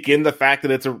sneak in the fact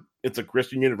that it's a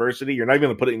Christian university. You're not even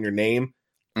going to put it in your name.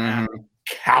 Mm-hmm.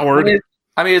 Coward.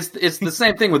 I mean, it's the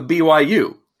same thing with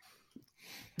BYU.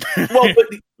 Well,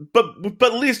 but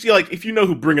at least you like, if you know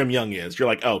who Brigham Young is, you're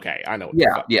like, okay, I know.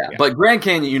 What yeah. But Grand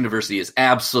Canyon University is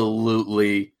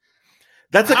absolutely.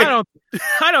 That's like I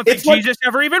don't think Jesus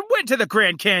ever even went to the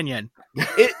Grand Canyon.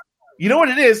 You know what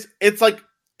it is? It's like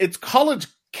it's college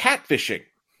catfishing.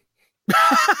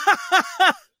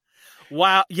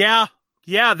 Wow. Yeah.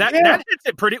 That hits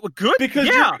it pretty good. Because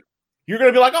you're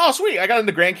going to be like, oh, sweet, I got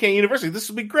into Grand Canyon University. This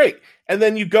will be great. And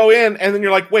then you go in, and then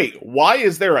you're like, wait, why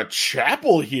is there a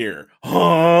chapel here?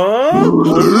 Huh?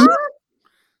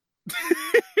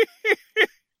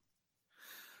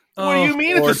 What do you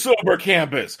mean it's a sober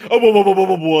campus? What?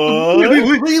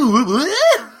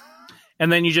 And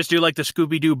then you just do like the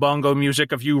Scooby-Doo bongo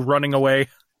music of you running away.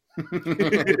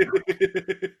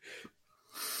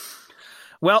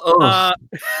 Well,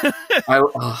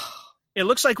 it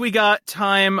looks like we got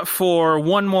time for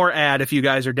one more ad if you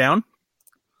guys are down.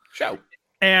 Shout.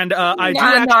 And I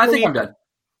think I'm done.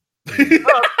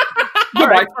 All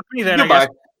right, fuck me then, Goodbye. I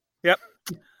guess. Yep.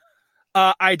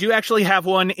 I do actually have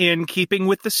one in keeping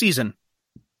with the season.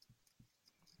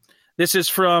 This is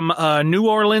from New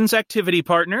Orleans Activity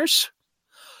Partners.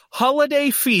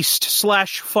 Holiday Feast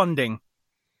 /funding.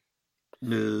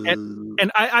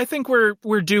 And I think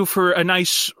we're due for a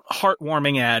nice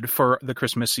heartwarming ad for the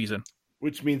Christmas season.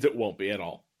 Which means it won't be at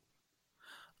all.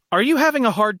 Are you having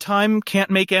a hard time, can't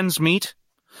make ends meet?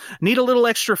 Need a little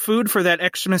extra food for that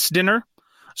Xmas dinner?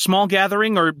 Small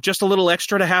gathering or just a little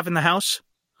extra to have in the house?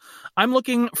 I'm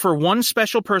looking for one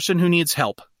special person who needs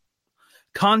help.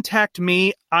 Contact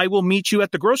me. I will meet you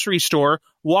at the grocery store,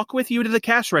 walk with you to the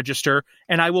cash register,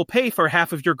 and I will pay for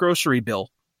half of your grocery bill.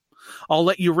 I'll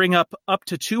let you ring up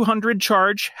to $200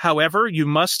 charge. However, you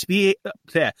must have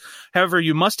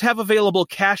available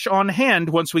cash on hand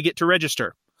once we get to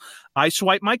register. I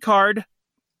swipe my card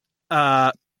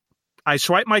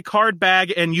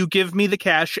bag and you give me the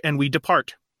cash and we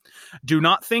depart. Do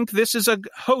not think this is a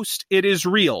host. It is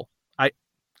real.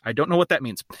 I don't know what that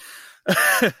means.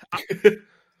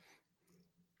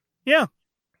 Yeah.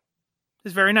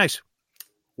 It's very nice.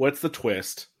 What's the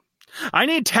twist? I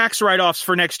need tax write-offs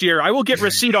for next year. I will get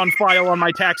receipt on file on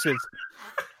my taxes.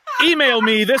 Email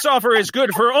me. This offer is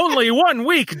good for only 1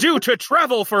 week due to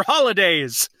travel for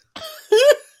holidays.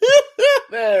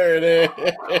 There it is.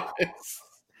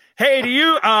 Hey,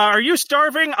 are you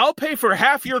starving? I'll pay for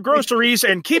half your groceries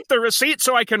and keep the receipt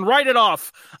so I can write it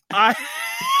off.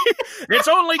 It's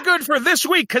only good for this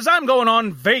week because I'm going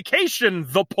on vacation,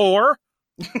 the poor.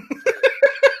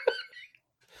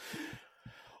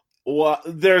 Well,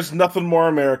 there's nothing more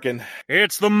American.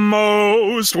 It's the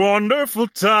most wonderful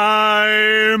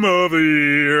time of the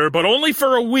year, but only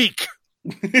for a week.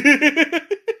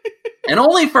 And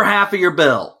only for half of your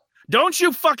bill. Don't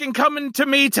you fucking come into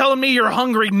me telling me you're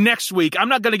hungry next week. I'm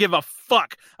not going to give a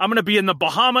fuck. I'm going to be in the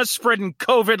Bahamas spreading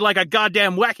COVID like a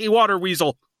goddamn wacky water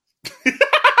weasel.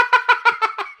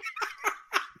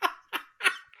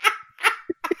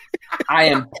 I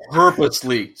am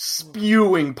purposely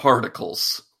spewing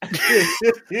particles.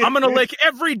 I'm going to lick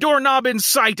every doorknob in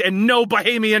sight and no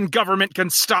Bahamian government can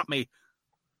stop me.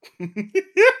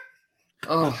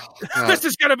 Oh, God. This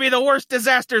is going to be the worst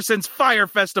disaster since Fire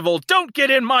Festival. Don't get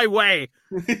in my way.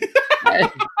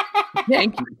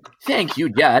 Thank you,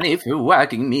 Johnny, for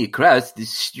walking me across the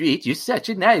street. You're such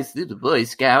a nice little Boy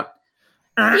Scout.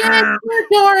 Yes,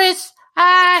 Doris.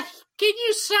 Can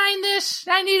you sign this?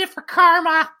 I need it for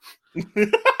karma.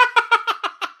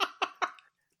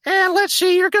 And let's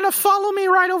see, you're going to follow me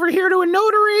right over here to a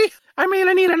notary. I mean,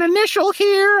 I need an initial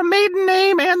here, a maiden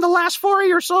name, and the last four of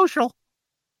your social.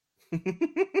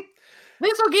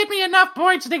 This will give me enough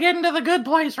points to get into the good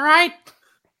place, right?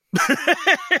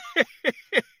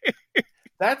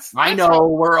 I know,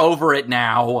 we're over it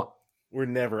now. We're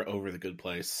never over the Good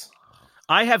Place.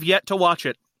 I have yet to watch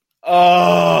it.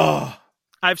 Oh,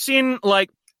 I've seen,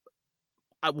 like,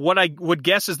 what I would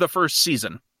guess is the first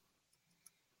season.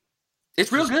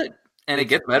 It's real good, and it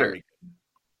gets better.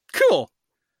 Cool.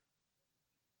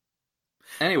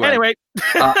 Anyway.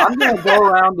 I'm going to go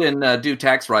around and do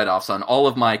tax write-offs on all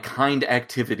of my kind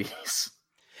activities.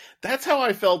 that's how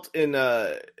I felt in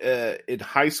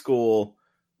high school.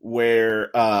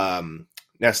 Where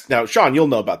now, Sean, you'll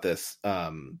know about this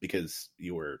because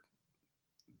we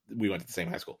went to the same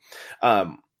high school.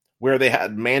 Where they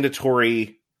had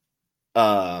mandatory,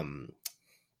 oh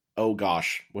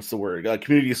gosh, what's the word?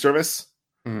 Community service.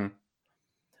 Mm-hmm.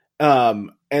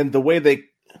 And the way they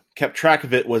kept track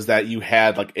of it was that you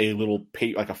had like a little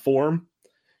like a form.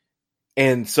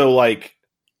 And so like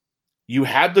you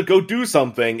had to go do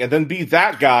something and then be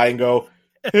that guy and go,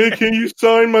 hey, can you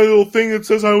sign my little thing that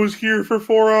says I was here for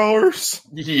 4 hours?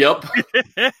 Yep.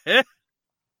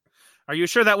 Are you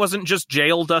sure that wasn't just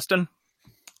jail, Dustin?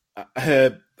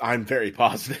 I'm very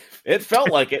positive. It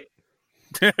felt like it.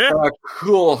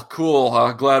 Cool.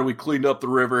 Glad we cleaned up the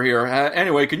river here.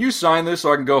 Anyway, can you sign this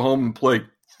so I can go home and play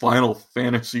Final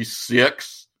Fantasy VI?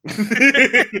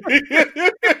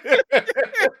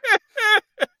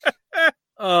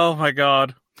 Oh my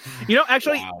god. You know,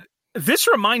 actually, wow. This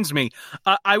reminds me.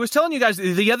 I was telling you guys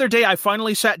the other day I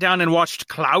finally sat down and watched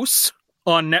Klaus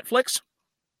on Netflix.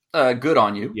 Good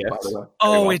on you. Yes. By the way.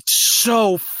 Oh, it's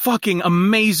so fucking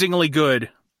amazingly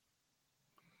good.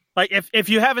 Like, if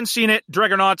you haven't seen it,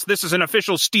 Dragonauts, this is an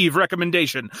official Steve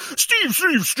recommendation.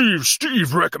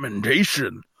 Steve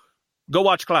recommendation. Go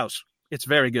watch Klaus. It's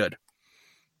very good.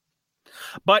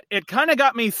 But it kind of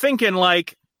got me thinking,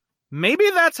 like, maybe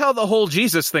that's how the whole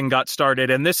Jesus thing got started,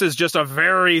 and this is just a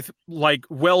very, like,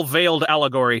 well-veiled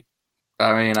allegory.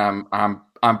 I mean,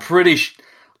 I'm pretty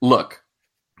look.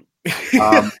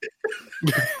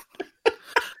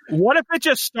 What if it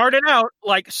just started out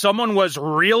like someone was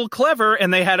real clever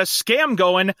and they had a scam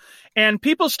going and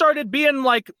people started being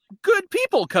like good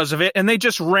people because of it and they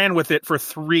just ran with it for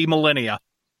 3 millennia?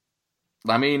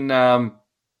 I mean,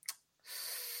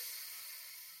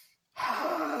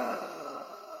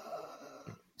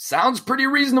 sounds pretty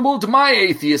reasonable to my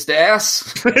atheist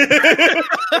ass.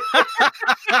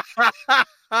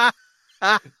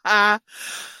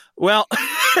 Well,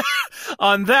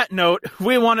 on that note,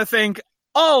 we want to thank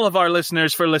all of our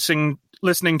listeners for listening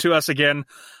to us again.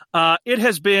 It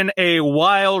has been a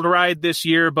wild ride this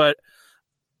year, but,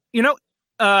 you know,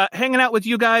 hanging out with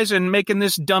you guys and making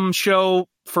this dumb show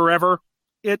forever,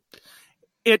 it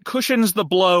cushions the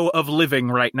blow of living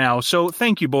right now. So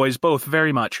thank you, boys, both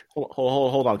very much.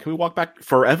 Hold on. Can we walk back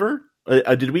forever?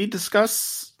 Did we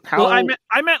discuss how? Well,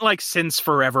 I meant like since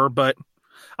forever, but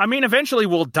I mean, eventually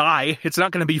we'll die. It's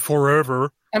not going to be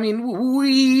forever. I mean,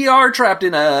 we are trapped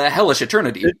in a hellish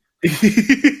eternity. Where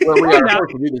we are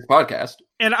forced to do this podcast.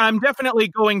 And I'm definitely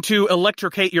going to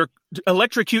electrocute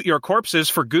your corpses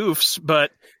for goofs,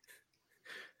 but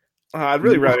I'd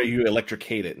really rather you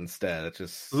electrocate it instead. It's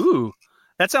just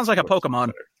that sounds like a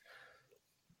Pokemon.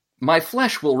 My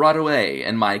flesh will rot away,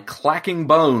 and my clacking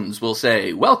bones will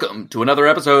say, "Welcome to another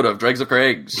episode of Dregs of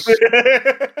Craigs."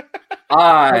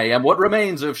 I am what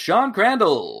remains of Sean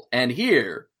Crandall, and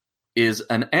here is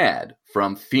an ad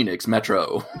from Phoenix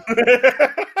Metro.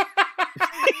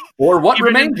 Or what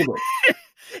remains of it.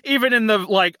 Even in the,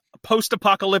 like,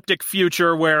 post-apocalyptic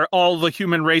future where all the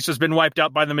human race has been wiped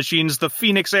out by the machines, the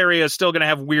Phoenix area is still going to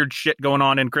have weird shit going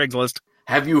on in Craigslist.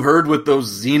 Have you heard what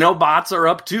those Xenobots are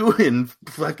up to in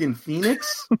fucking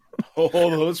Phoenix? Oh,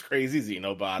 those crazy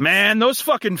Xenobots. Man, those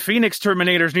fucking Phoenix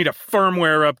Terminators need a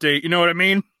firmware update, you know what I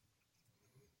mean?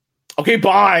 Okay,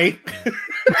 bye.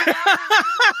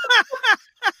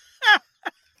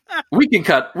 We can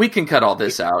cut all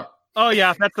this out. Oh,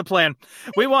 yeah, that's the plan.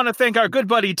 We want to thank our good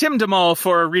buddy Tim DeMol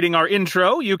for reading our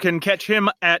intro. You can catch him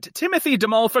at Timothy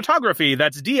DeMol Photography.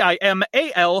 That's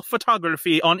DIMAL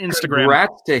Photography on Instagram.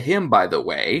 Congrats to him, by the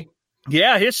way.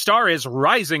 Yeah, his star is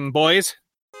rising, boys.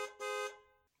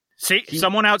 See,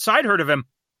 someone outside heard of him.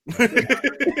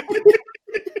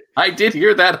 I did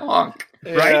hear that honk.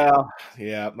 Right?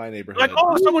 Yeah, my neighborhood. Like,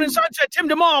 oh, someone inside said Tim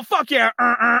DeMol. Fuck yeah.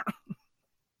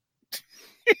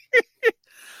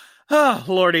 Oh,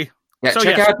 Lordy. Yeah, So,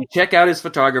 check out his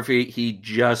photography. He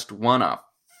just won a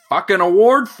fucking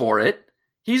award for it.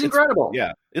 He's incredible.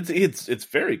 Yeah, it's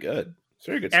very good. It's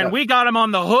very good And stuff. we got him on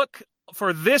the hook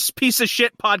for this piece of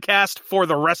shit podcast for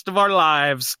the rest of our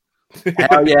lives.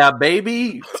 Hell yeah,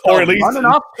 baby. Or at least- running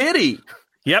off pity.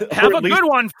 Yep, have Or a at least- good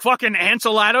one, fucking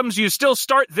Ansel Adams. You still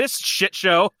start this shit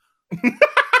show.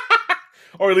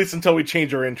 Or at least until we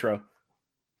change our intro.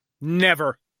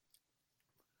 Never.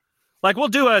 Like, we'll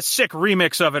do a sick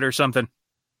remix of it or something.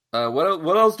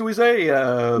 What else do we say?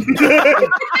 Thanks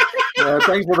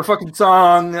for the fucking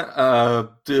song.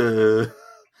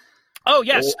 Oh,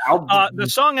 yes. The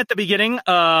song at the beginning,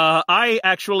 I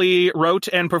actually wrote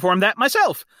and performed that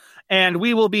myself. And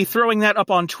we will be throwing that up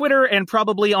on Twitter and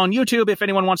probably on YouTube if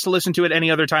anyone wants to listen to it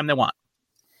any other time they want.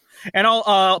 And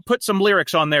I'll put some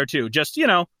lyrics on there, too. Just,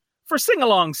 for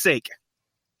sing-along's sake.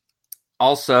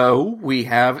 Also, we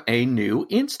have a new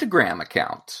Instagram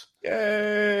account.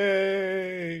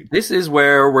 Yay! This is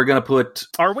where we're going to put...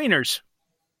 Our wieners.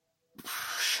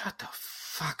 Shut the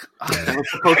fuck up. That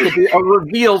was supposed to be a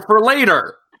reveal for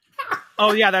later.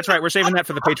 Oh, yeah, that's right. We're saving that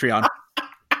for the Patreon.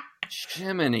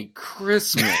 Jiminy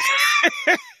Christmas.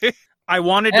 I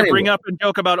wanted to bring up a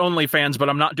joke about OnlyFans, but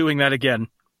I'm not doing that again.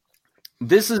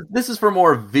 This is for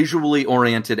more visually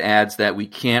oriented ads that we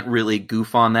can't really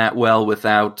goof on that well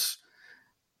without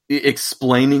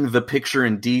explaining the picture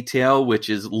in detail, which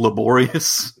is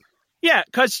laborious. Yeah,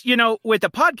 because, with the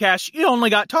podcast, you only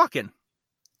got talking.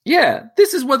 Yeah,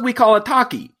 this is what we call a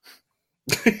talkie.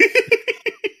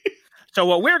 So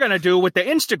what we're going to do with the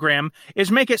Instagram is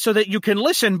make it so that you can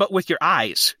listen, but with your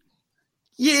eyes.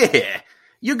 Yeah,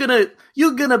 you're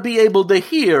gonna be able to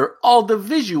hear all the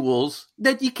visuals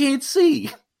that you can't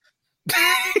see.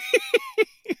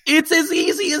 It's as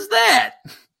easy as that.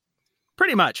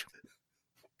 Pretty much.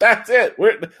 That's it.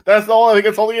 That's all. I think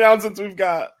it's all the announcements we've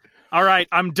got. All right,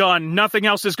 I'm done. Nothing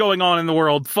else is going on in the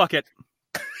world. Fuck it.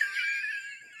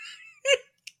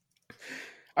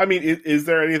 I mean, is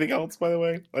there anything else, by the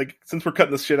way? Like, since we're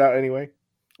cutting this shit out anyway?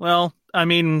 Well, I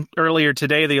mean, earlier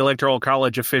today, the Electoral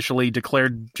College officially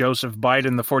declared Joseph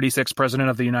Biden the 46th president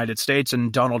of the United States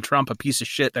and Donald Trump a piece of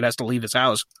shit that has to leave his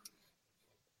house.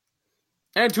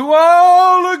 And to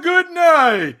all a good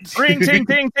night. Ring, ting,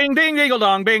 ting, ting, ding, dingle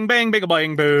dong, bing, bang, bing,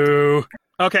 bang, boo.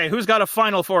 Okay, who's got a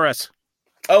final for us?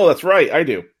 Oh, that's right. I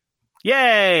do.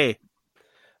 Yay!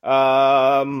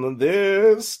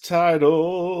 This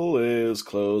title is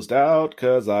closed out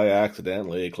because I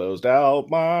accidentally closed out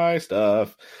my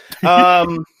stuff.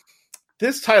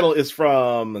 This title is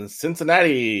from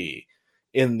Cincinnati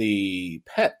in the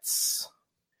Pets.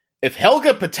 If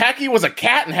Helga Pataki was a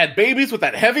cat and had babies with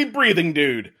that heavy breathing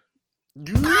dude.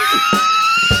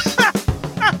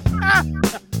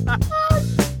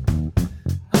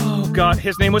 Oh, God,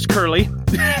 his name was Curly.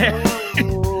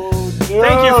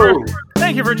 No.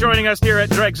 Thank you for joining us here at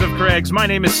Dregs of Craigs. My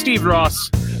name is Steve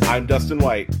Ross. I'm Dustin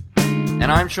White. And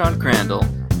I'm Sean Crandall.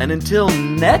 And until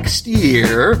next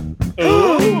year,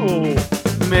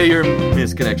 may your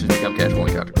misconnections become casual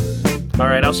encounter. All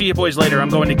right, I'll see you boys later. I'm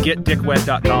going to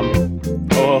getdickweb.com.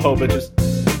 Oh, bitches.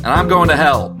 And I'm going to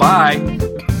hell. Bye.